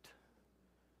perfect.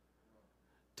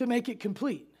 To make it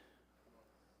complete.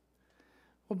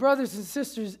 Well, brothers and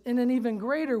sisters, in an even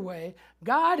greater way,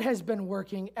 God has been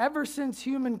working ever since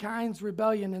humankind's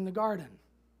rebellion in the garden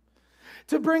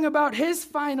to bring about his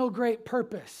final great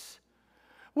purpose,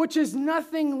 which is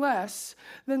nothing less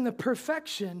than the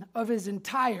perfection of his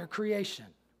entire creation,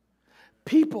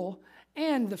 people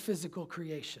and the physical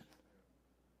creation.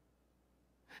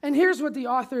 And here's what the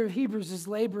author of Hebrews is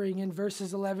laboring in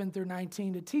verses 11 through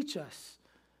 19 to teach us.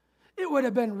 It would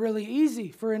have been really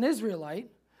easy for an Israelite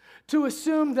to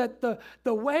assume that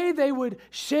the way they would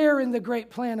share in the great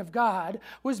plan of God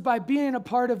was by being a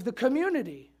part of the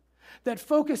community that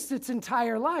focused its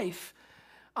entire life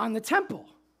on the temple.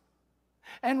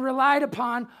 and relied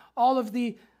upon all of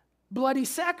the bloody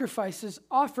sacrifices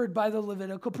offered by the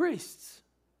Levitical priests.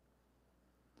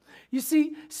 You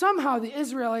see, somehow the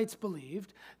Israelites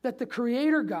believed that the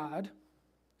Creator God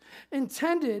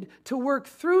intended to work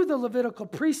through the Levitical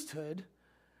priesthood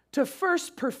to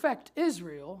first perfect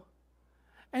Israel,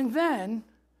 and then,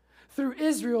 through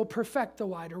Israel, perfect the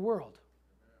wider world.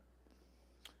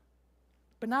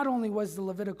 But not only was the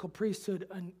Levitical priesthood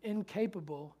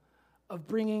incapable of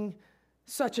bringing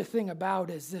such a thing about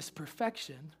as this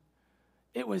perfection,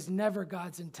 it was never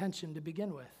God's intention to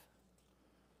begin with.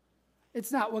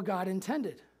 It's not what God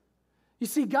intended. You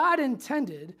see, God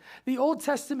intended the Old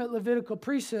Testament Levitical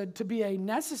priesthood to be a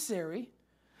necessary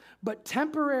but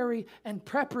temporary and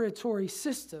preparatory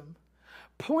system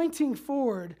pointing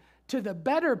forward to the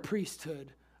better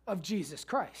priesthood of Jesus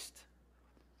Christ,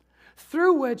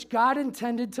 through which God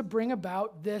intended to bring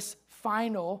about this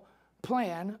final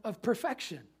plan of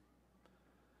perfection.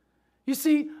 You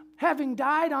see, having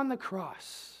died on the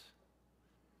cross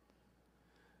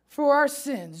for our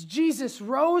sins, Jesus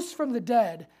rose from the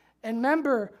dead, and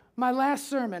remember my last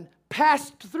sermon,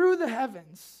 passed through the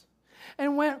heavens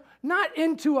and went not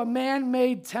into a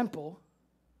man-made temple,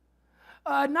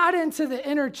 not into the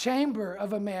inner chamber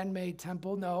of a man-made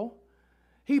temple, no.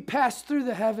 He passed through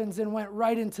the heavens and went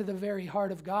right into the very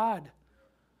heart of God,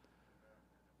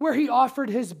 where he offered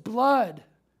his blood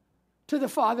to the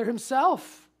Father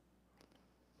himself.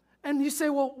 And you say,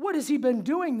 well, what has he been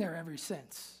doing there ever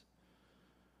since?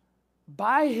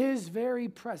 By his very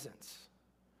presence,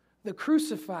 the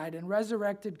crucified and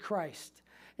resurrected Christ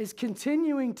is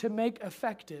continuing to make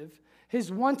effective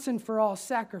his once and for all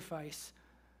sacrifice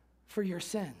for your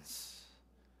sins.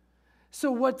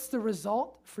 So what's the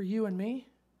result for you and me?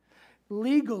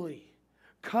 Legally,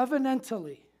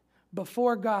 covenantally,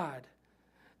 before God,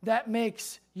 that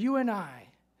makes you and I,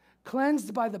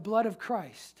 cleansed by the blood of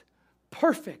Christ,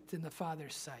 perfect in the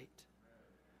Father's sight.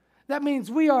 That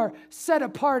means we are set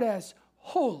apart as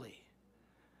holy.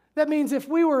 That means if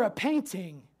we were a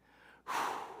painting,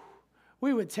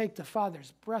 we would take the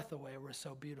Father's breath away. We're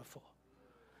so beautiful.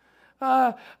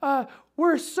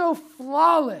 We're so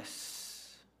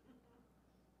flawless,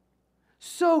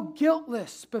 so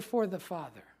guiltless before the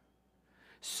Father,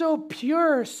 so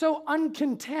pure, so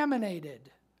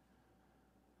uncontaminated,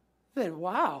 that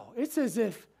wow, it's as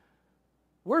if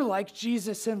we're like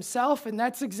Jesus himself, and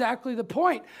that's exactly the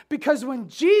point. Because when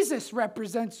Jesus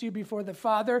represents you before the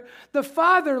Father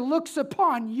looks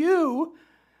upon you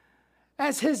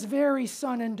as his very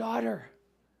son and daughter,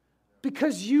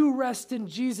 because you rest in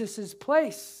Jesus'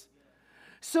 place.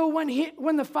 So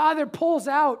when the Father pulls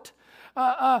out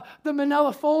the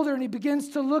manila folder and he begins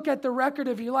to look at the record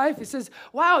of your life, he says,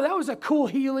 wow, that was a cool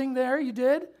healing there you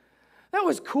did. That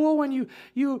was cool when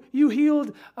you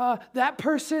healed that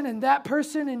person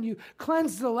and you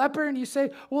cleansed the leper, and you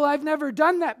say, well, I've never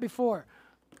done that before.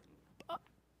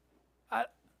 I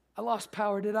lost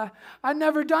power, did I? I've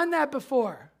never done that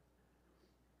before.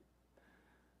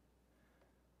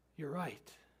 You're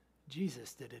right.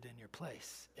 Jesus did it in your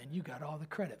place, and you got all the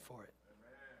credit for it.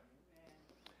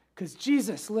 Because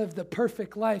Jesus lived the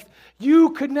perfect life you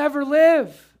could never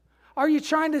live. Are you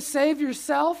trying to save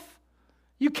yourself?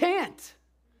 You can't.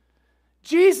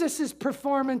 Jesus'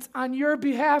 performance on your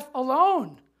behalf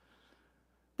alone.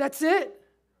 That's it.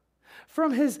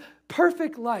 From his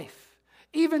perfect life,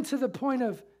 even to the point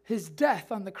of his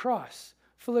death on the cross,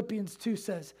 Philippians 2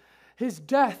 says, his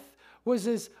death was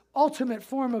his ultimate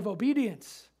form of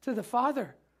obedience to the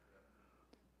Father.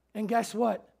 And guess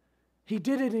what? He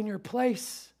did it in your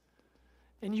place.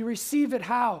 And you receive it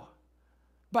how?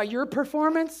 By your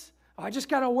performance? I just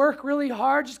got to work really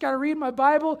hard, just got to read my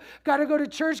Bible, got to go to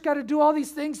church, got to do all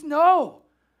these things. No,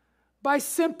 by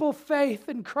simple faith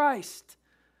in Christ.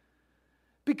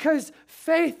 Because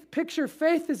picture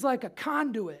faith is like a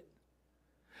conduit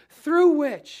through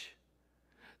which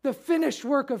the finished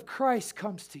work of Christ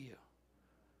comes to you.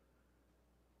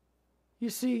 You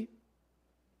see,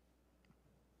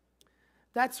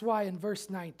 that's why in verse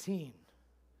 19,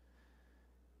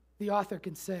 the author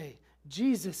can say,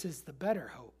 Jesus is the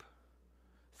better hope,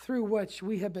 through which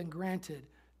we have been granted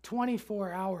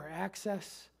 24-hour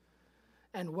access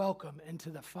and welcome into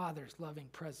the Father's loving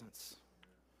presence.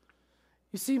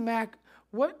 You see, Mac,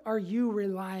 what are you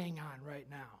relying on right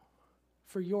now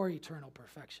for your eternal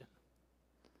perfection?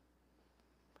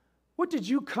 What did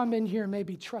you come in here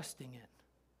maybe trusting in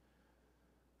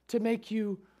to make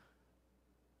you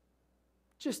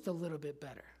just a little bit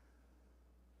better?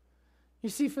 You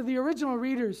see, for the original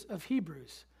readers of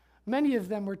Hebrews, many of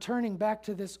them were turning back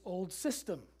to this old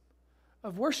system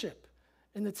of worship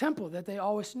in the temple that they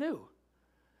always knew,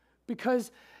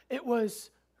 because it was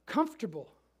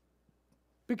comfortable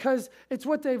because it's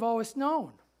what they've always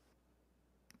known.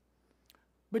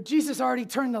 But Jesus already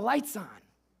turned the lights on.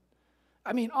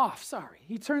 Off, sorry.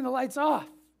 He turned the lights off.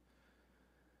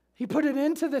 He put it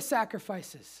into the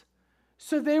sacrifices.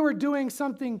 So they were doing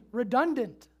something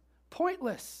redundant,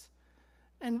 pointless.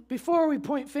 And before we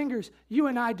point fingers, you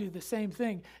and I do the same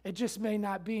thing. It just may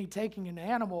not be taking an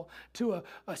animal to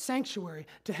a sanctuary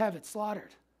to have it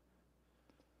slaughtered.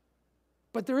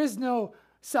 But there is no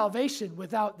salvation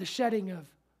without the shedding of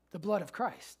the blood of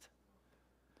Christ.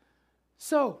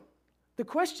 So the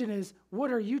question is,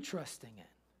 what are you trusting in?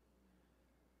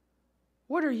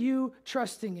 What are you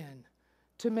trusting in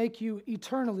to make you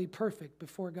eternally perfect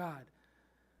before God?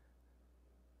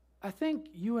 I think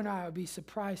you and I would be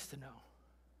surprised to know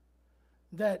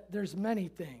that there's many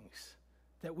things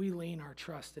that we lean our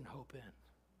trust and hope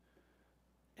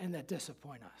in and that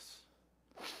disappoint us.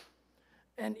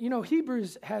 And,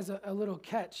 Hebrews has a little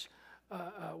catch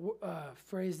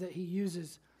phrase that he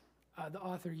uses, the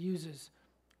author uses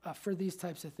for these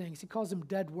types of things. He calls them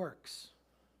dead works.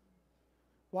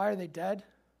 Why are they dead?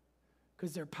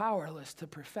 Because they're powerless to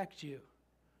perfect you.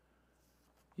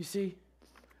 You see?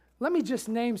 Let me just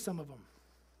name some of them.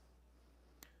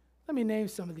 Let me name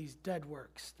some of these dead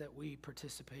works that we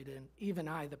participate in, even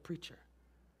I, the preacher.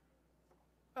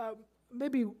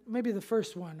 Maybe the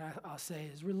first one I'll say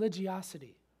is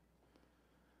religiosity.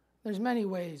 There's many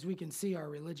ways we can see our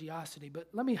religiosity, but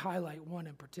let me highlight one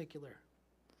in particular.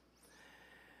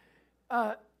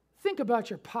 Think about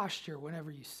your posture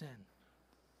whenever you sin.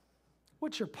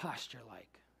 What's your posture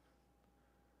like?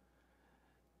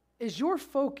 Is your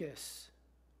focus,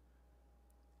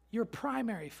 your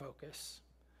primary focus,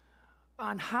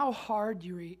 on how hard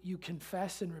you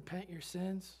confess and repent your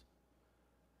sins?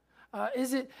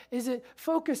 Is it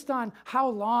focused on how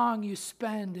long you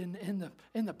spend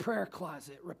in the prayer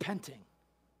closet repenting?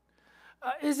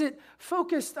 Is it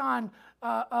focused on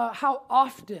how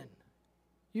often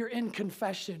you're in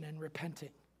confession and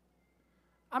repenting?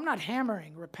 I'm not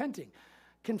hammering repenting.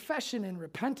 Confession and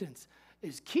repentance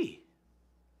is key.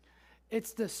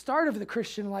 It's the start of the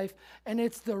Christian life, and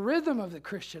it's the rhythm of the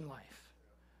Christian life.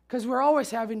 Because we're always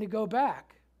having to go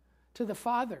back to the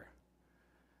Father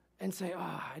and say,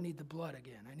 I need the blood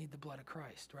again. I need the blood of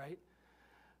Christ, right?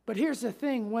 But here's the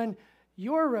thing. When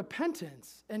your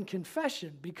repentance and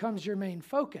confession becomes your main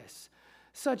focus,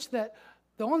 such that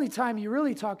the only time you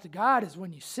really talk to God is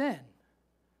when you sin,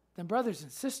 then brothers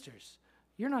and sisters,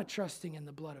 you're not trusting in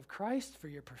the blood of Christ for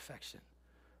your perfection.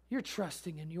 You're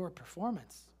trusting in your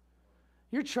performance.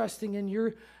 You're trusting in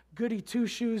your goody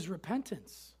two-shoes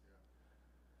repentance.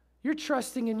 You're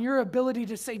trusting in your ability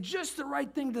to say just the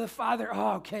right thing to the Father.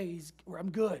 Okay, I'm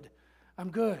good.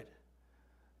 I'm good.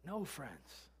 No,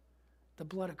 friends. The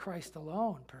blood of Christ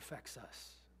alone perfects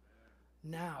us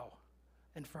now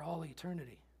and for all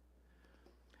eternity.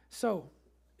 So,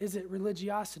 is it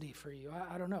religiosity for you?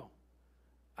 I don't know.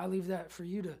 I leave that for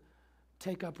you to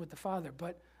take up with the Father.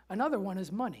 But another one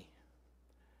is money.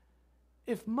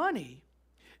 If money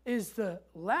is the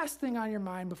last thing on your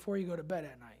mind before you go to bed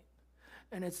at night,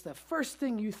 and it's the first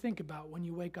thing you think about when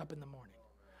you wake up in the morning,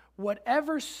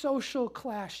 whatever social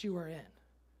class you are in,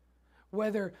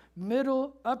 whether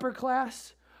middle, upper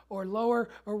class, or lower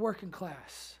or working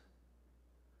class,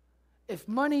 if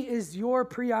money is your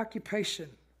preoccupation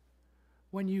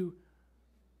when you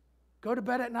go to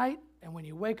bed at night and when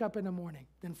you wake up in the morning,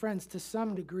 then friends, to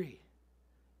some degree,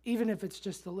 even if it's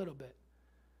just a little bit,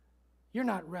 you're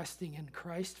not resting in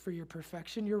Christ for your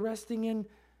perfection. You're resting in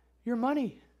your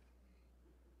money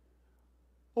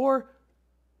or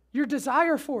your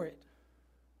desire for it.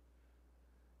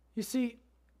 You see,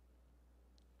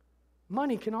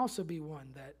 money can also be one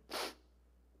that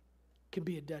can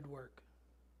be a dead work.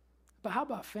 But how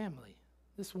about family?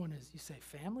 This one is, you say,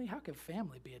 family? How can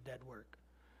family be a dead work?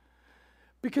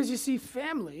 Because you see,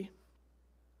 family,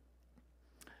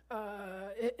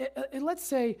 let's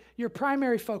say your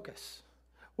primary focus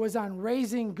was on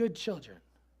raising good children,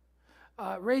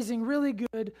 raising really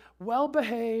good,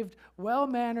 well-behaved,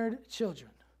 well-mannered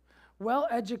children,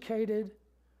 well-educated,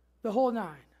 the whole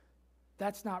nine.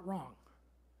 That's not wrong.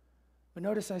 But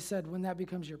notice I said when that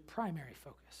becomes your primary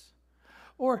focus.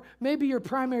 Or maybe your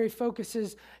primary focus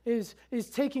is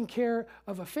taking care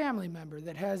of a family member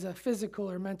that has a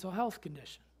physical or mental health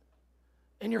condition,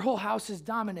 and your whole house is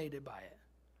dominated by it.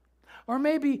 Or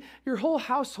maybe your whole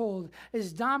household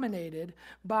is dominated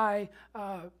by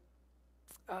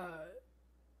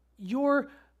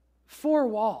your four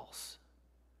walls,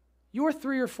 your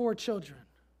 3 or 4 children,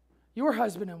 your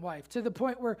husband and wife, to the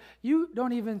point where you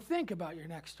don't even think about your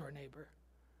next door neighbor.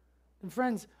 And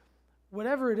friends,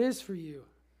 whatever it is for you,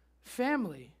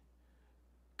 family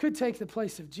could take the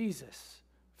place of Jesus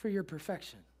for your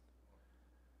perfection,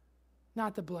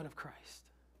 not the blood of Christ.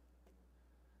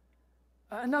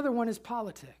 Another one is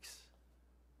politics.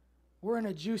 We're in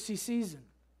a juicy season,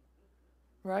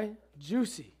 right?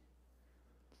 Juicy.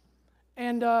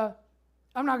 And I'm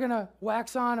not going to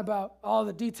wax on about all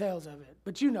the details of it,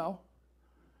 but you know.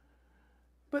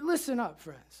 But listen up,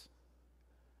 friends.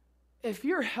 If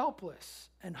you're helpless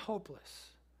and hopeless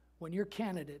when your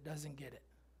candidate doesn't get it,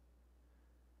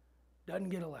 doesn't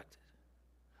get elected,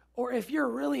 or if you're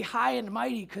really high and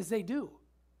mighty because they do,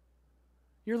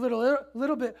 you're a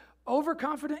little bit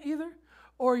overconfident either,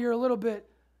 or you're a little bit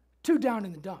too down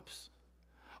in the dumps,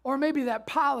 or maybe that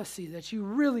policy that you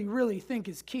really, really think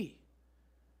is key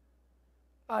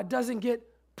doesn't get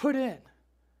put in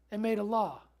and made a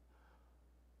law.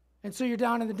 And so you're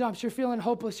down in the dumps. You're feeling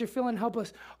hopeless. You're feeling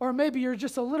helpless. Or maybe you're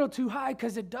just a little too high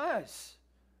because it does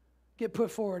get put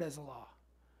forward as a law.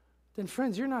 Then,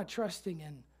 friends, you're not trusting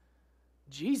in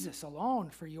Jesus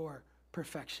alone for your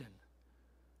perfection.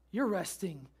 You're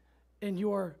resting in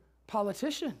your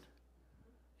politician,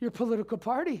 your political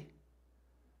party.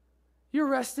 You're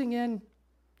resting in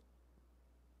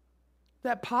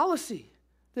that policy,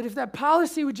 that if that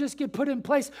policy would just get put in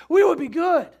place, we would be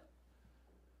good.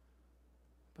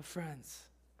 But friends,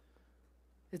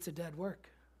 it's a dead work.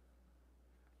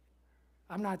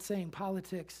 I'm not saying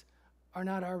politics are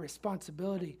not our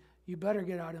responsibility. You better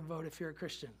get out and vote if you're a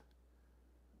Christian.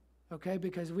 Okay?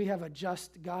 Because we have a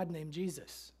just God named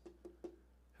Jesus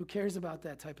who cares about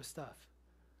that type of stuff.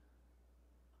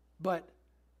 But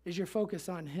is your focus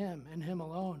on him and him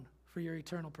alone for your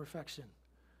eternal perfection?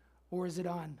 Or is it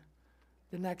on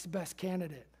the next best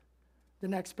candidate, the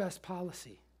next best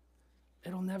policy?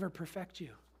 It'll never perfect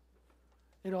you.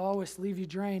 It'll always leave you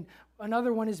drained.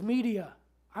 Another one is media.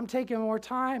 I'm taking more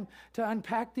time to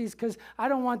unpack these because I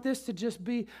don't want this to just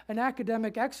be an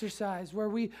academic exercise where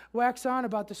we wax on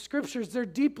about the scriptures. They're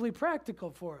deeply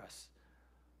practical for us.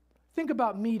 Think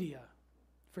about media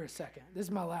for a second. This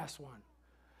is my last one.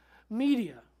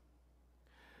 Media.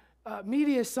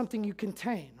 Media is something you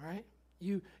contain, right?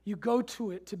 You go to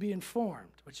it to be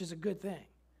informed, which is a good thing.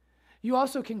 You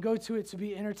also can go to it to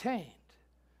be entertained,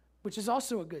 which is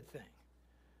also a good thing.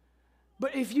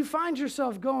 But if you find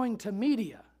yourself going to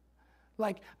media,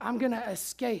 like I'm going to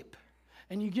escape,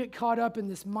 and you get caught up in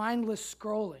this mindless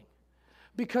scrolling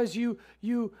because you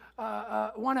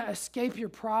want to escape your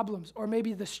problems or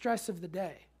maybe the stress of the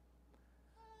day.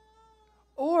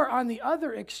 Or on the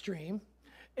other extreme,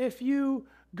 if you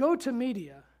go to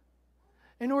media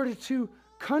in order to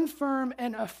confirm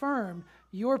and affirm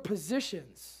your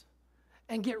positions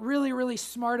and get really, really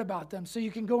smart about them so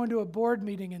you can go into a board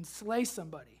meeting and slay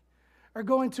somebody, or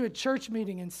go into a church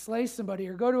meeting and slay somebody,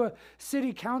 or go to a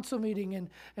city council meeting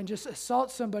and just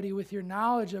assault somebody with your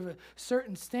knowledge of a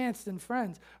certain stance, then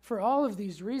friends, for all of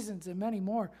these reasons and many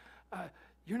more,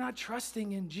 you're not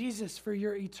trusting in Jesus for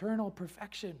your eternal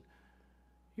perfection.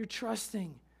 You're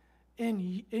trusting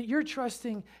in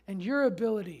your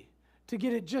ability to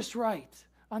get it just right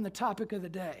on the topic of the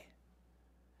day.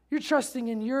 You're trusting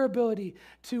in your ability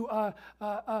to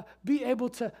be able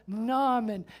to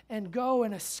numb and go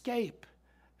and escape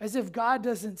as if God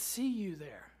doesn't see you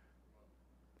there.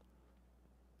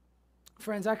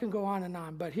 Friends, I can go on and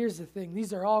on, but here's the thing.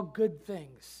 These are all good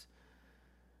things.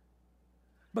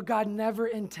 But God never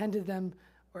intended them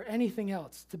or anything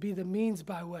else to be the means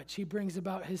by which he brings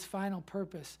about his final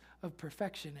purpose of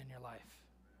perfection in your life.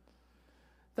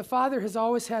 The Father has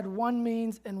always had one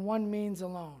means and one means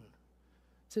alone: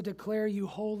 to declare you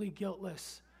holy,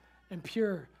 guiltless, and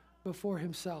pure before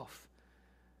himself.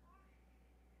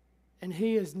 And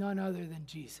he is none other than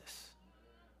Jesus.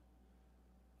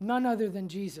 None other than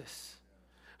Jesus,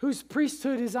 whose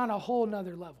priesthood is on a whole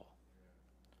nother level.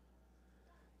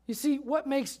 You see, what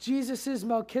makes Jesus'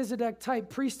 Melchizedek-type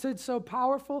priesthood so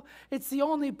powerful? It's the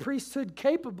only priesthood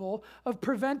capable of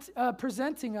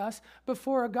presenting us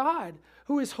before a God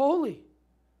who is holy.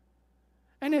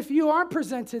 And if you aren't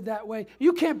presented that way,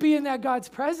 you can't be in that God's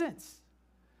presence.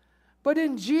 But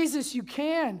in Jesus, you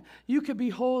can. You could be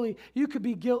holy. You could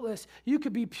be guiltless. You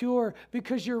could be pure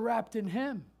because you're wrapped in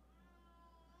him.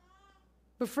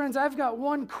 But friends, I've got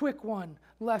one quick one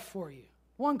left for you.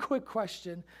 One quick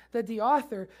question that the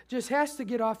author just has to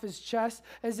get off his chest,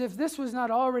 as if this was not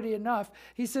already enough.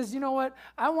 He says, you know what?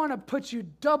 I want to put you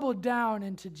double down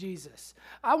into Jesus.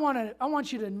 I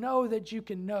want you to know that you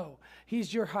can know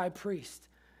he's your high priest,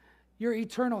 your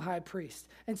eternal high priest.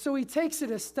 And so he takes it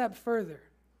a step further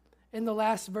in the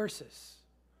last verses.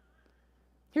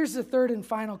 Here's the third and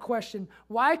final question.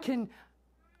 Why can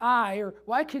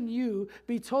why can you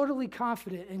be totally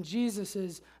confident in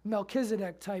Jesus'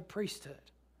 Melchizedek-type priesthood?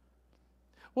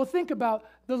 Well, think about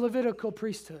the Levitical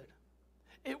priesthood.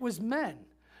 It was men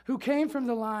who came from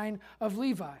the line of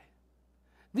Levi.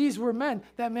 These were men.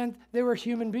 That meant they were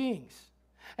human beings.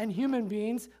 And human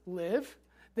beings live,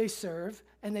 they serve,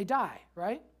 and they die,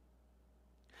 right?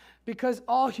 Because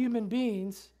all human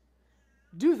beings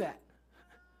do that.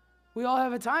 We all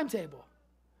have a timetable.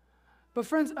 But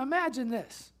friends, imagine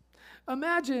this.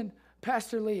 Imagine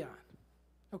Pastor Leon.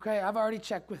 Okay, I've already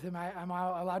checked with him. I'm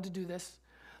allowed to do this.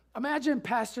 Imagine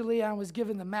Pastor Leon was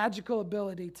given the magical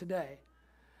ability today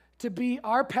to be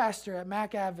our pastor at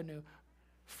Mack Avenue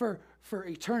for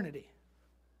eternity.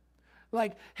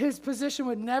 Like, his position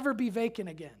would never be vacant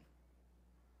again.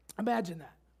 Imagine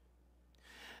that.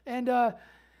 And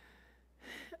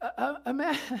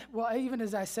well, even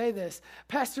as I say this,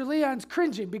 Pastor Leon's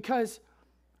cringing because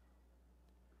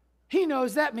he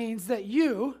knows that means that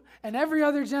you and every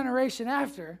other generation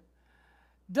after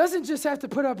doesn't just have to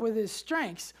put up with his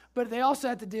strengths, but they also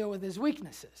have to deal with his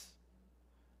weaknesses.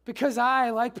 Because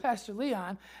I, like Pastor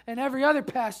Leon, and every other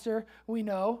pastor we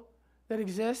know that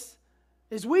exists,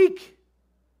 is weak.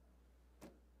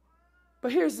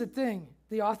 But here's the thing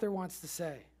the author wants to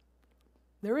say.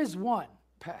 There is one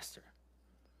pastor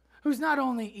who's not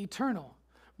only eternal,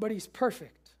 but he's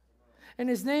perfect. And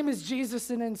his name is Jesus.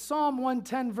 And in Psalm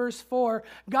 110, verse 4,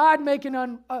 God made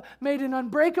an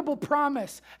unbreakable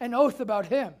promise, an oath about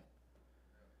him.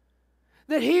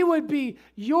 That he would be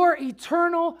your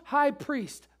eternal high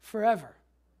priest forever,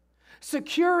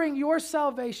 securing your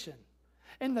salvation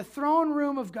in the throne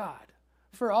room of God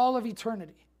for all of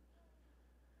eternity.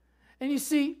 And you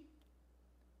see,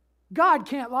 God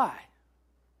can't lie.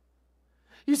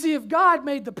 You see, if God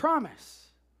made the promise,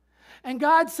 and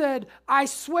God said, I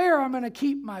swear I'm going to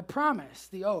keep my promise,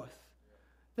 the oath,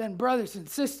 then brothers and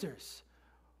sisters,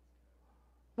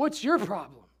 what's your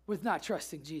problem with not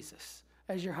trusting Jesus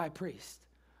as your high priest?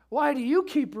 Why do you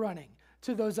keep running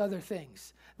to those other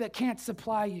things that can't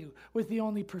supply you with the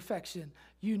only perfection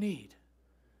you need?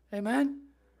 Amen?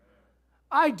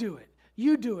 I do it.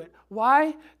 You do it.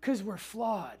 Why? Because we're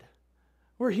flawed.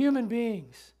 We're human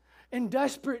beings in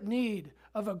desperate need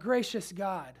of a gracious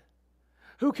God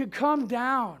who could come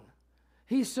down.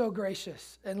 He's so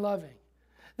gracious and loving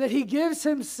that he gives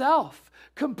himself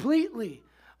completely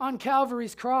on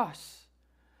Calvary's cross.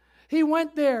 He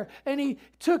went there and he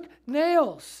took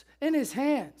nails in his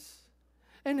hands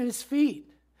and his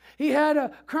feet. He had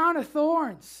a crown of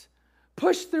thorns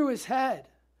pushed through his head.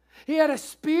 He had a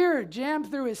spear jammed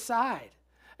through his side.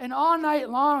 And all night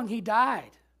long he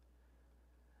died.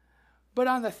 But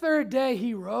on the third day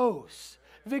he rose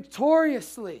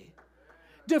victoriously,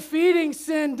 defeating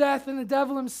sin, death, and the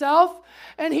devil himself.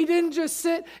 And he didn't just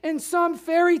sit in some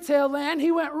fairy tale land.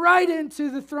 He went right into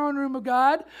the throne room of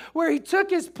God, where he took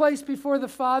his place before the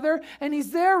Father, and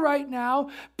he's there right now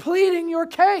pleading your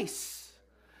case.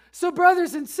 So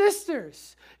brothers and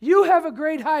sisters, you have a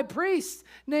great high priest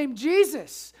named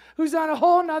Jesus, who's on a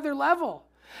whole nother level.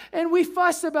 And we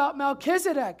fuss about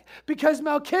Melchizedek because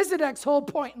Melchizedek's whole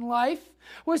point in life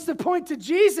was to point to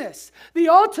Jesus, the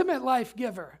ultimate life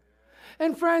giver.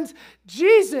 And friends,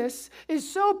 Jesus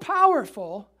is so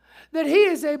powerful that he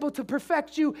is able to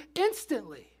perfect you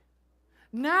instantly,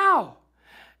 now,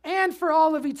 and for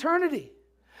all of eternity.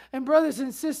 And brothers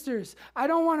and sisters, I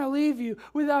don't want to leave you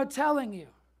without telling you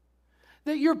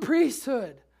that your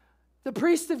priesthood, the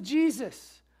priest of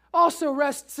Jesus, also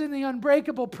rests in the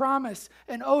unbreakable promise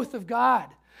and oath of God.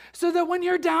 So that when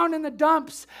you're down in the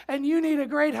dumps and you need a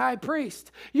great high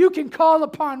priest, you can call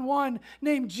upon one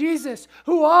named Jesus,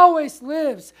 who always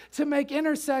lives to make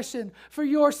intercession for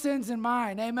your sins and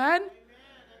mine. Amen? Amen.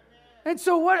 And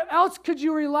so what else could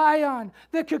you rely on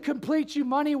that could complete you?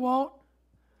 Money won't.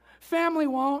 Family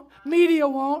won't. Media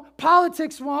won't.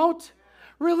 Politics won't.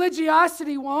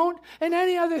 Religiosity won't, and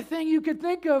any other thing you could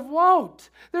think of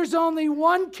won't. There's only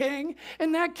one king,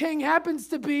 and that king happens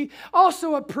to be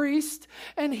also a priest,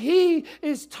 and he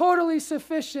is totally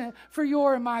sufficient for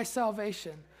your and my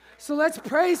salvation. So let's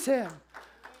praise him.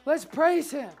 Let's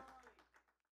praise him.